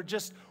people that are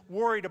just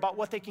worried about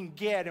what they can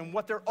get and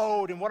what they're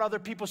owed and what other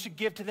people should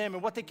give to them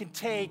and what they can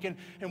take and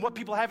what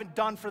people haven't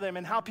done for them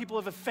and how people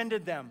have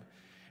offended them.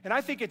 And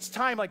I think it's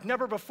time like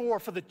never before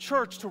for the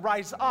church to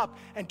rise up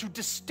and to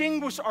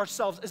distinguish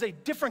ourselves as a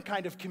different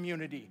kind of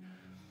community.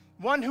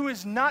 One who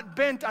is not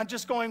bent on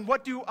just going,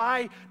 what do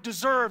I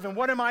deserve and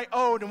what am I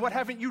owed and what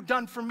haven't you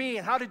done for me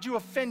and how did you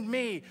offend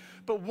me?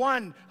 But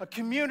one, a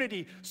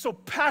community so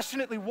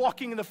passionately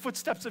walking in the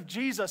footsteps of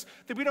Jesus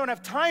that we don't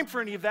have time for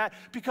any of that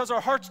because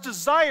our heart's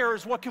desire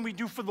is what can we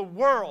do for the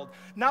world,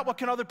 not what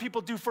can other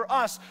people do for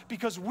us,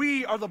 because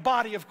we are the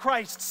body of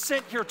Christ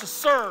sent here to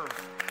serve.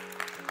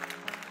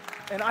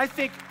 And I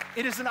think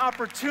it is an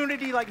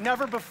opportunity like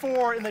never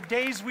before in the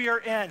days we are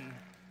in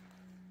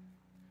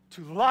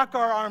to lock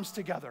our arms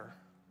together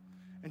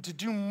and to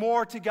do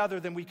more together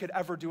than we could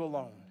ever do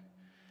alone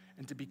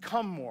and to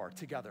become more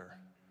together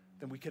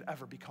than we could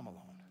ever become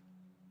alone.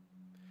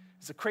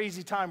 It's a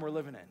crazy time we're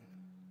living in,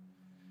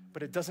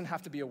 but it doesn't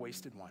have to be a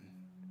wasted one.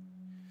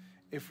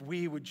 If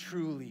we would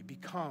truly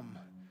become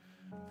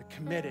the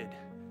committed,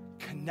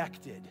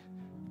 connected,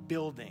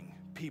 building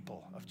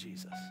people of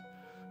Jesus.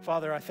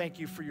 Father, I thank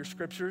you for your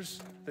scriptures,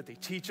 that they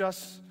teach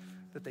us,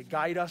 that they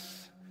guide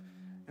us,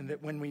 and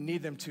that when we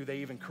need them to, they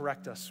even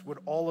correct us. Would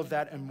all of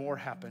that and more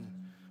happen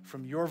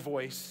from your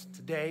voice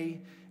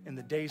today and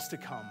the days to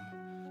come.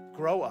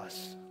 Grow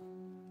us,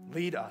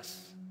 lead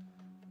us,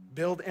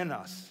 build in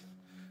us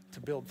to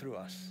build through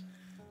us.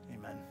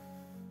 Amen.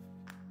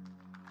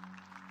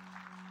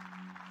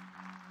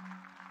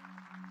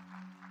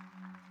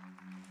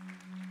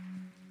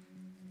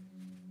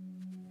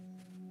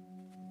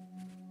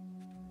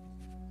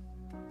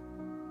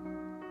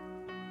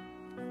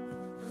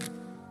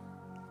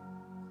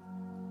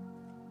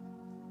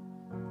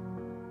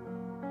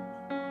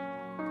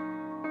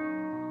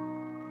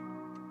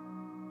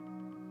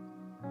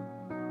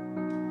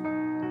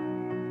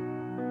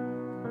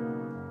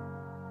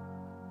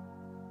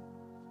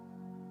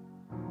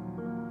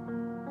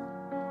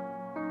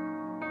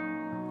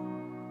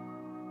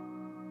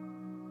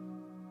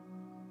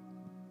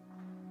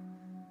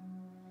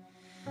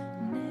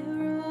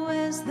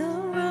 As the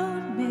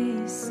road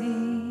may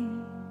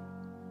seem,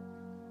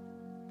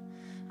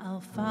 I'll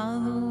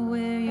follow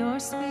where your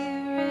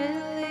spirit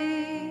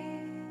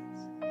leads.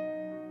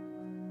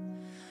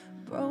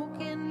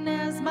 Broken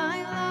as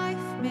my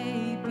life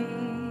may be,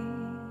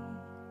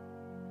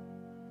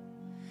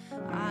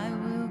 I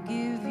will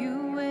give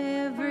you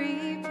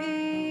every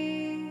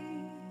piece.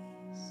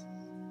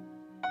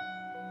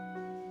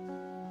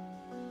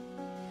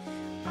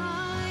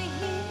 I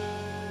hear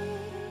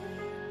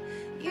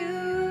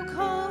you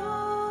call.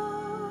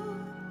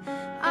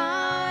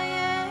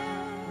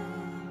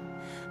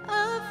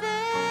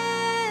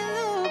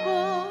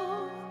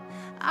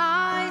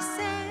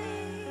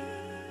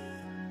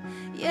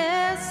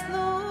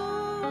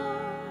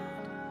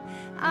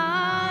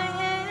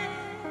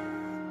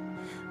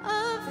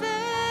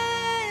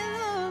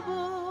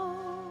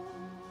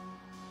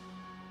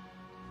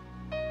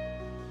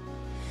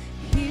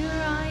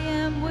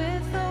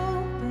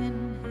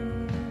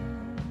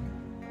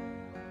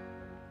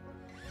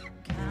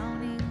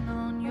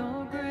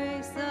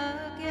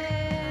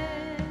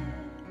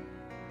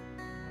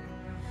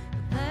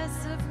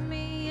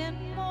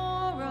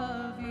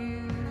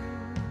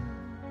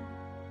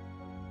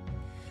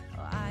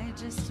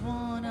 Just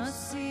wanna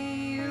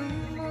see you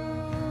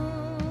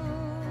move.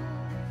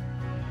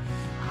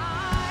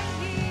 I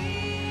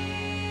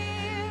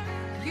hear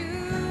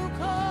you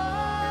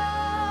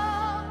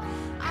call.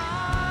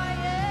 I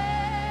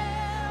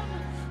am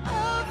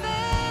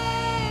available.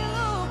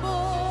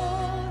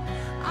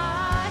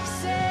 I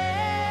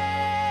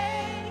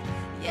say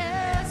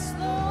yes,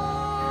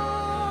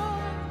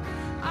 Lord.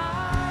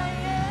 I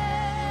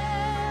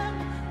am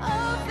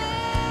available.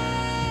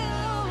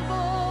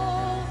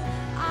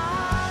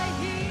 I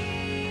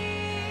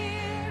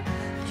hear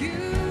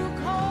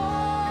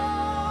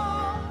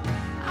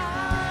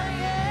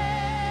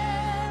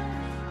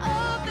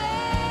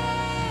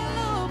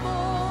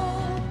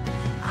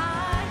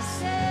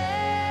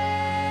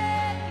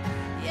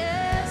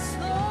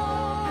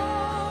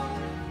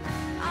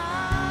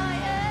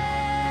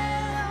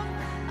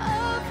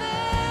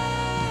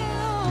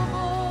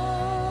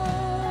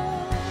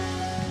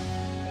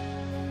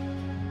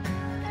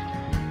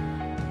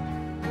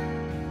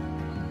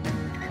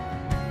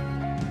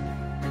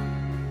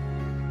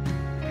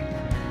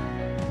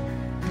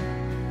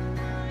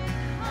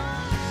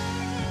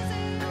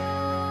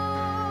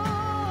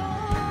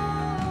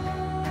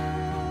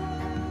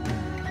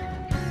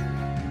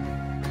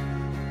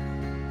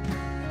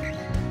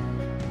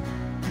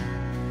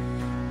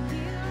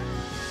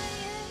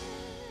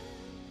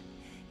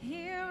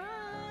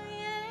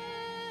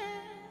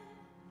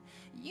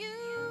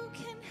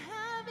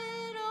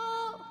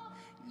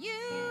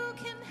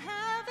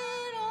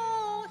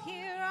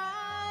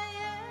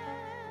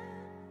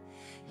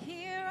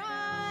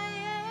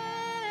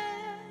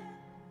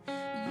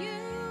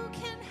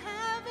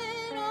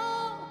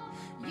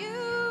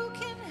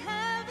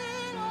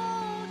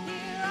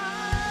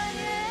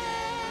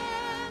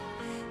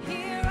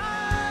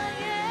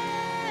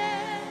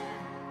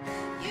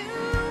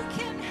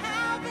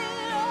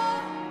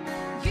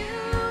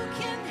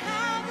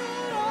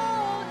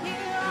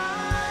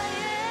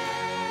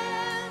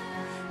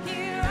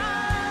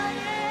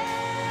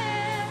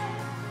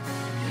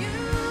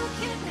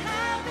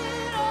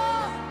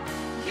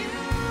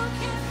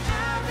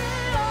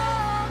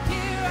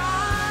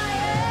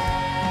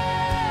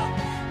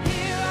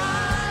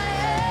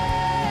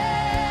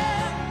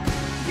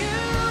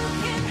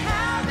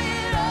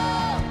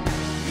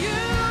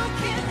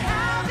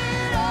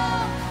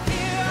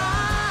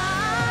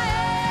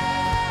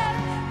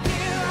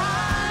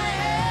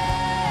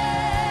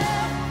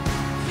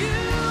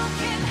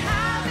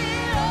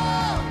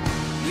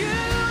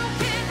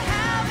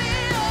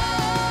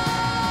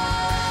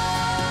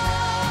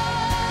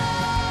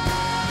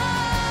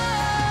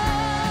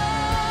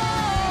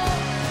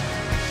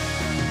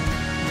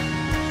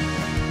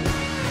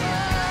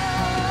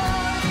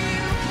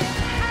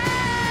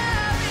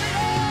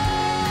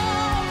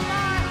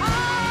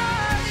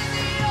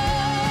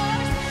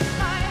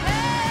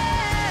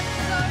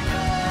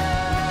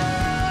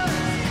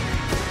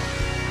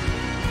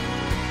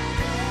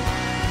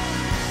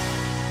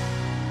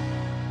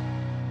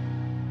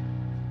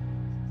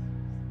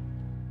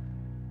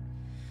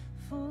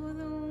for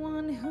the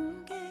one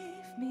who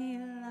gave me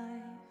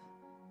life.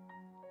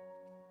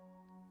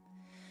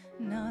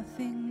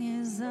 Nothing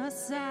is a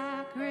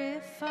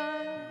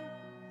sacrifice.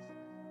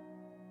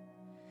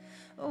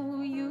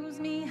 Oh, use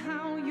me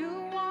how you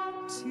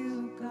want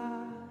to,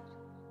 God.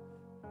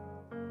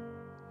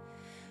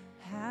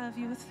 Have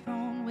your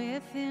throne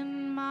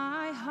within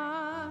my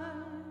heart.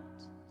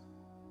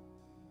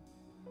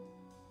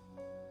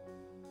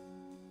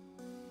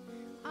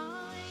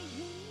 I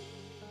hear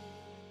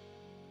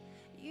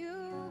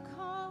you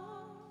call.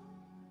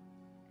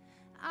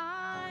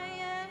 I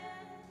am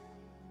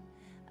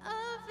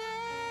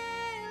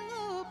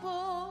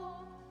available.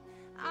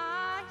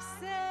 I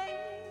say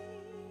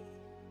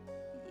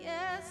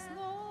yes,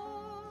 Lord.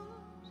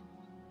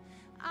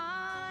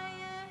 I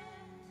am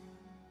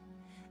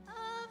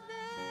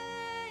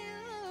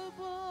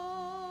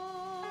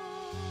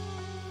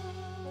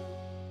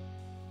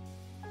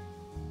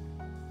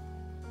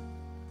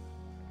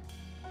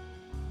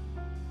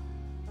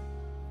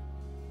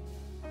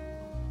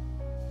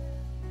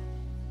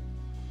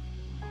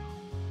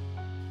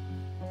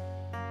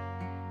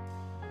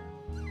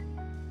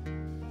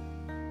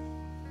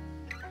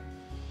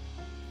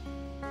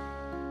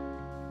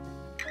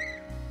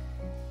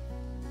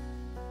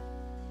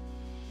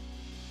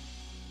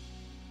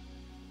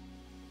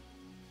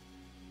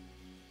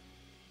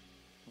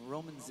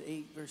Romans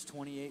 8, verse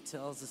 28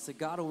 tells us that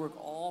God will work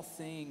all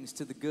things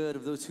to the good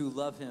of those who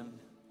love him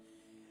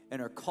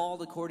and are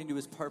called according to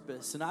his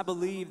purpose. And I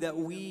believe that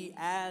we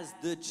as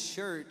the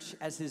church,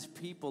 as his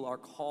people, are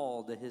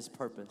called to his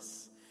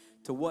purpose,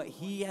 to what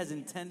he has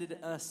intended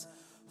us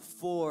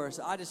for.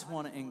 So I just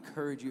want to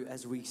encourage you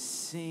as we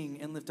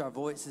sing and lift our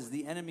voices.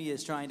 The enemy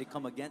is trying to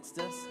come against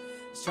us.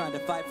 He's trying to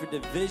fight for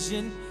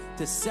division,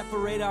 to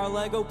separate our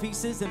Lego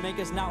pieces and make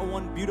us not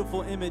one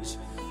beautiful image.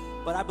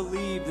 But I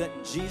believe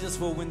that Jesus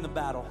will win the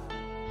battle.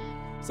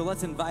 So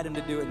let's invite him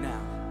to do it now.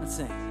 Let's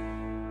sing.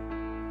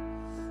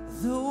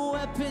 The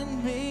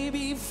weapon may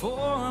be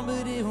formed,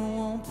 but it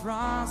won't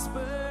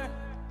prosper.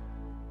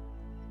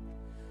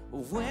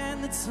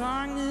 When the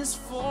darkness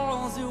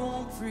falls, it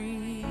won't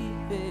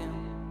prevail.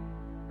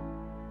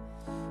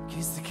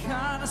 'Cause the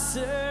God I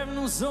serve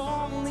knows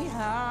only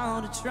how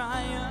to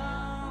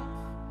triumph.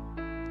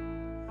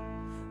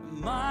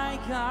 My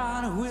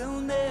God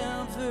will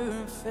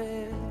never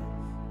fail.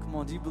 Come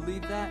on, do you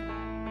believe that?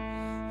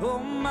 Oh,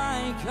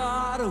 my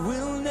God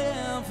will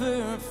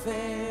never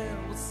fail.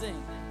 We'll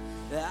sing.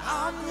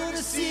 I'm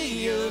gonna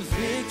see a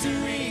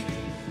victory.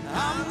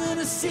 I'm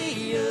gonna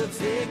see a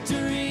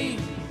victory.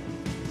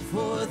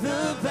 For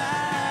the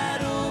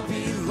battle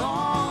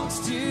belongs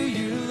to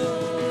you,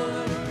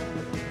 Lord.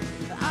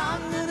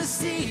 I'm gonna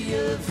see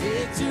a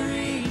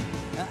victory.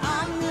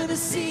 I'm gonna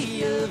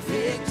see a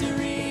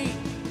victory.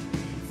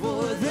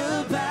 For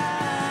the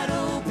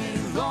battle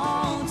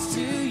belongs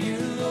to you,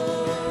 Lord.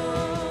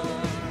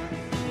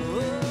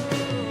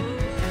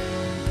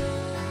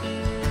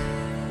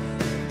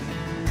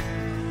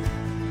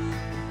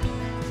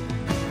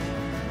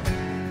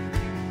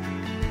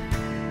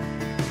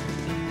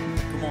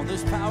 Come on,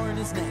 there's power in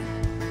his name.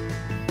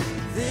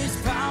 There's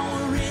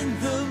power in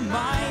the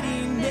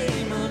mighty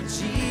name of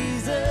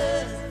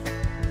Jesus.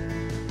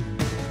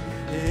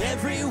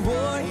 Every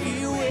war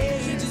he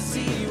wages,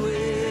 he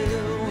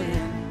will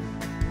win.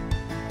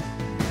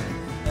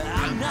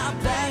 I'm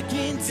not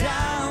backing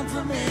down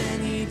from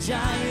any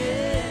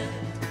giant.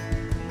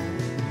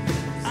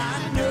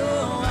 I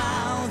know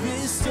how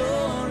this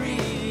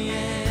story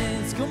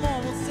ends. Come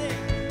on, we'll sing.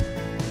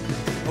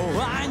 Oh,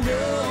 I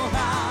know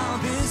how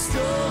this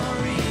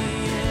story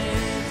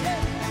ends.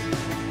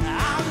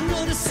 I'm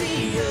gonna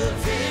see a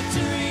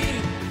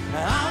victory.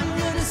 I'm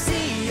gonna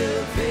see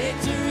a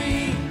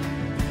victory.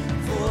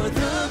 For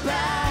the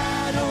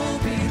battle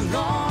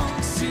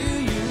belongs to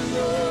you,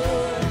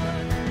 Lord.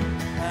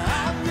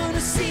 I'm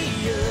gonna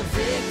see a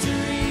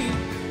victory.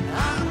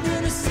 I'm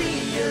gonna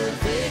see a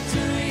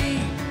victory.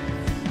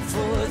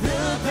 For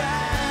the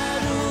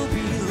battle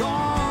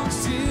belongs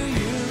to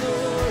you,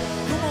 Lord.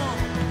 Come on,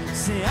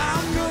 say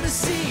I'm gonna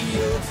see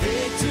a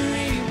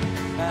victory.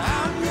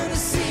 I'm gonna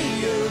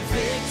see a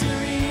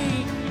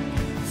victory.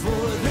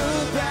 For the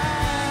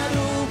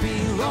battle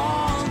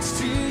belongs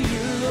to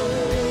you,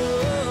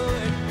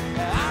 Lord.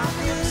 I'm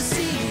gonna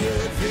see a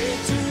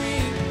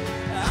victory.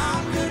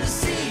 I'm gonna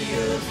see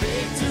a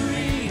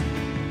victory.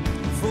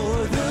 For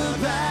the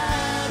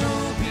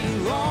battle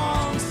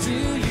belongs to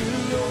you,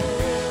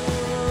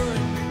 Lord.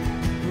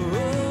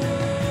 Oh.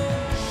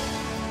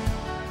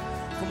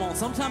 Come on,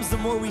 sometimes the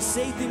more we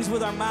say things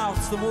with our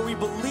mouths, the more we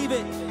believe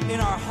it in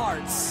our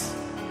hearts.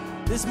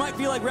 This might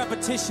feel like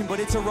repetition, but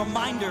it's a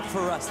reminder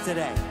for us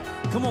today.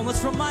 Come on,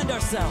 let's remind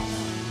ourselves.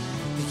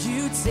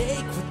 You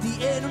take what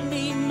the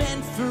enemy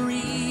meant for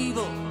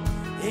evil,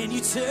 and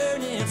you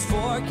turn it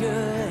for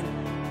good.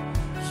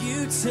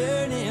 You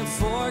turn it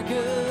for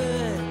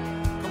good.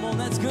 Come on,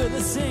 that's good,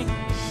 let's sing.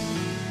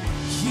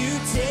 You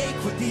take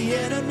what the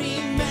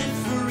enemy meant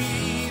for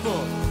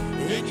evil,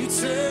 and you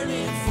turn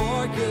it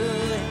for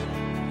good.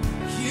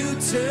 You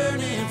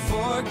turn it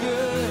for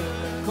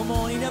good. Come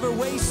on, he never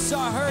wastes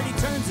our hurt, he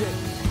turns it.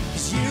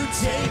 'Cause you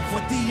take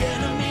what the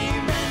enemy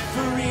meant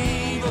for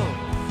evil,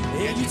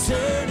 and you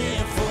turn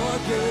it for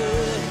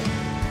good.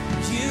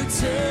 You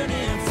turn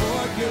it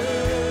for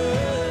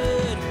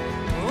good.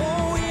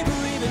 Oh, we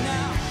believe it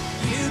now.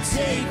 You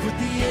take what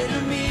the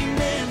enemy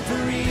meant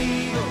for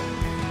evil,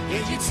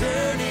 and you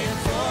turn it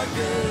for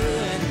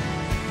good.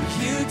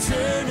 You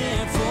turn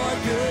it for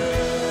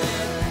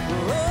good.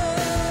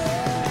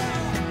 Oh,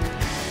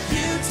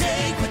 you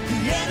take what the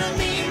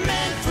enemy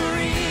meant for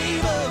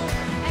evil,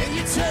 and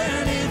you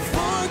turn it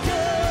for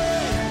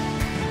good.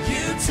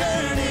 You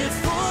turn it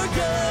for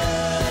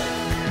good.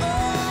 Oh,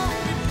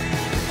 we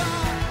believe in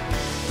God.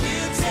 You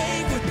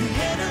take what the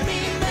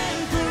enemy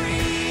meant for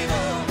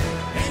evil,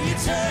 and you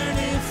turn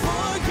it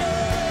for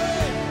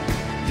good.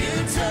 You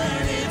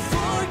turn it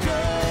for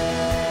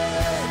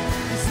good.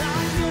 'Cause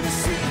I'm gonna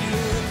see a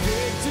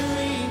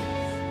victory.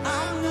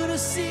 I'm gonna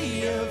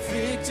see a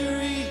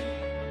victory.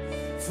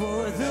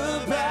 For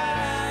the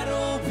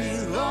battle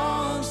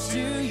belongs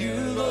to you,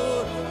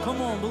 Lord.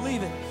 Come on,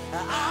 believe it.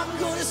 I'm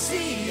gonna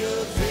see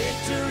a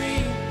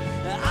victory.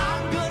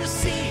 I'm gonna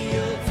see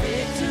a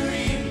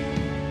victory.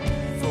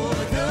 For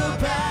the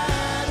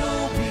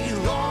battle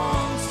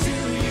belongs to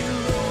you,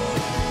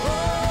 Lord.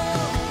 Oh,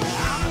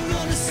 I'm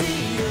gonna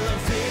see a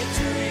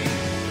victory.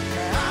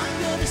 I'm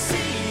gonna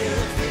see a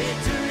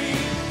victory.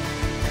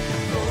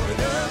 For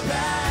the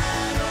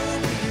battle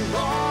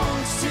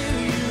belongs to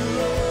you,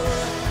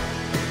 Lord.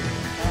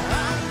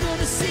 I'm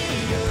gonna see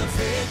a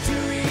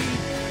victory.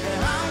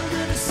 I'm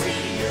gonna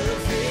see a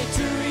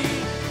victory.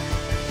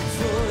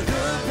 For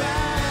the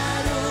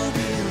battle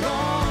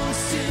belongs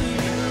to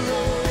you,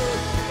 Lord.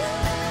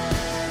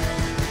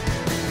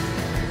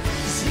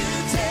 'Cause you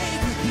take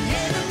what the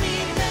enemy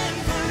meant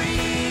for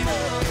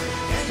evil,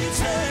 and you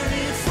turn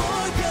it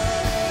for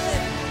good.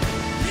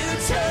 You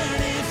turn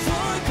it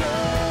for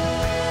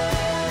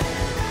good.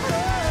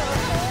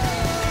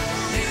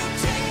 Oh, you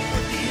take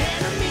what the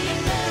enemy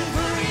meant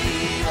for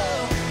evil,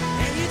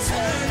 and you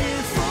turn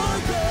it for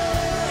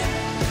good.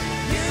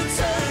 You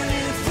turn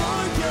it for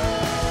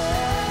good.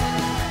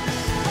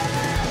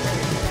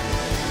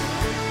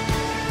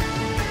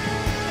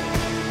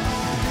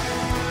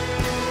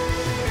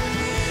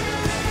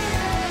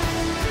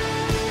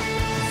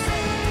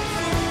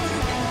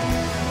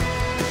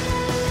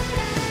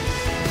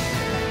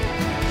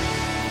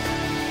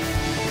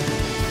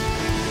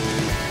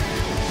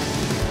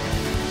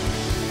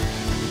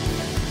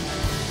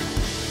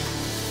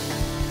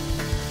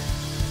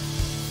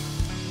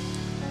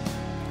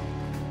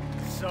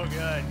 So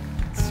good.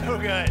 So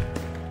good.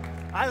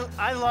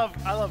 I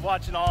love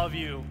watching all of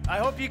you. I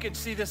hope you can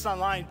see this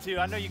online too.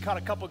 I know you caught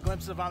a couple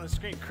glimpses of on the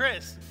screen.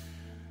 Chris,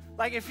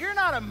 like if you're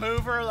not a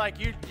mover, like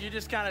you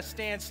just kind of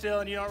stand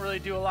still and you don't really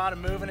do a lot of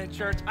moving in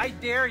church, I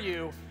dare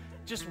you,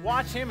 just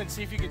watch him and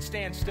see if you can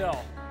stand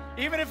still.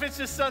 Even if it's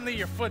just suddenly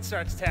your foot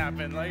starts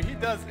tapping. Like he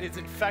does, it's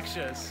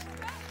infectious.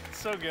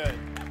 So good.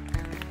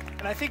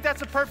 And I think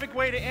that's a perfect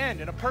way to end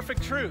and a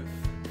perfect truth.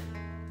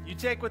 You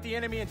take what the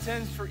enemy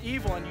intends for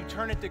evil and you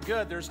turn it to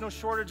good. There's no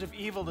shortage of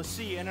evil to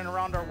see in and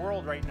around our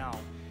world right now.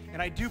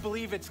 And I do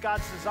believe it's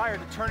God's desire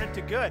to turn it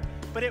to good.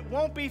 But it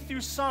won't be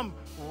through some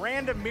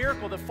random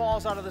miracle that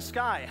falls out of the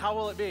sky. How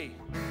will it be?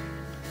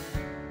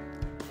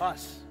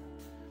 Us.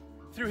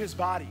 Through his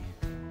body.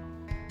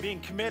 Being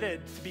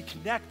committed to be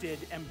connected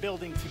and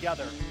building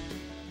together.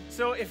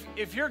 So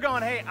if you're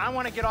going, hey, I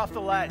want to get off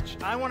the ledge.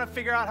 I want to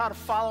figure out how to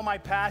follow my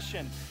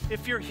passion.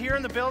 If you're here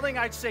in the building,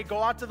 I'd say go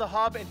out to the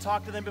hub and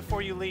talk to them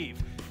before you leave.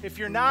 If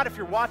you're not, if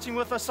you're watching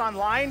with us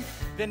online,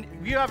 then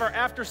we have our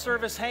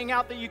after-service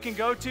hangout that you can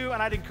go to,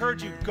 and I'd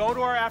encourage you, go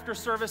to our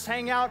after-service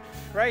hangout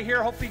right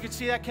here. Hopefully you can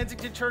see that,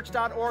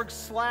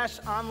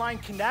 kensingtonchurch.org/online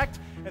connect,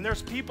 and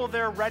there's people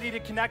there ready to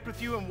connect with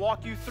you and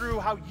walk you through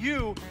how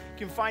you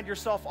can find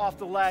yourself off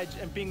the ledge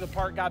and being the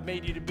part God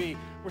made you to be.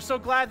 We're so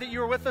glad that you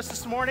were with us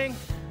this morning.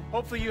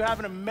 Hopefully you have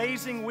an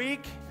amazing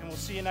week, and we'll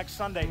see you next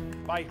Sunday.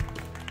 Bye.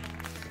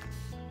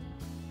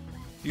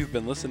 You've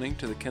been listening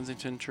to the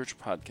Kensington Church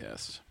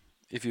Podcast.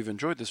 If you've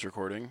enjoyed this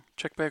recording,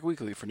 check back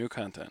weekly for new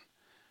content.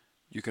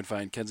 You can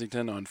find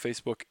Kensington on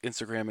Facebook,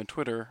 Instagram, and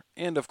Twitter,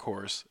 and of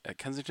course at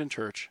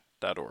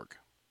kensingtonchurch.org.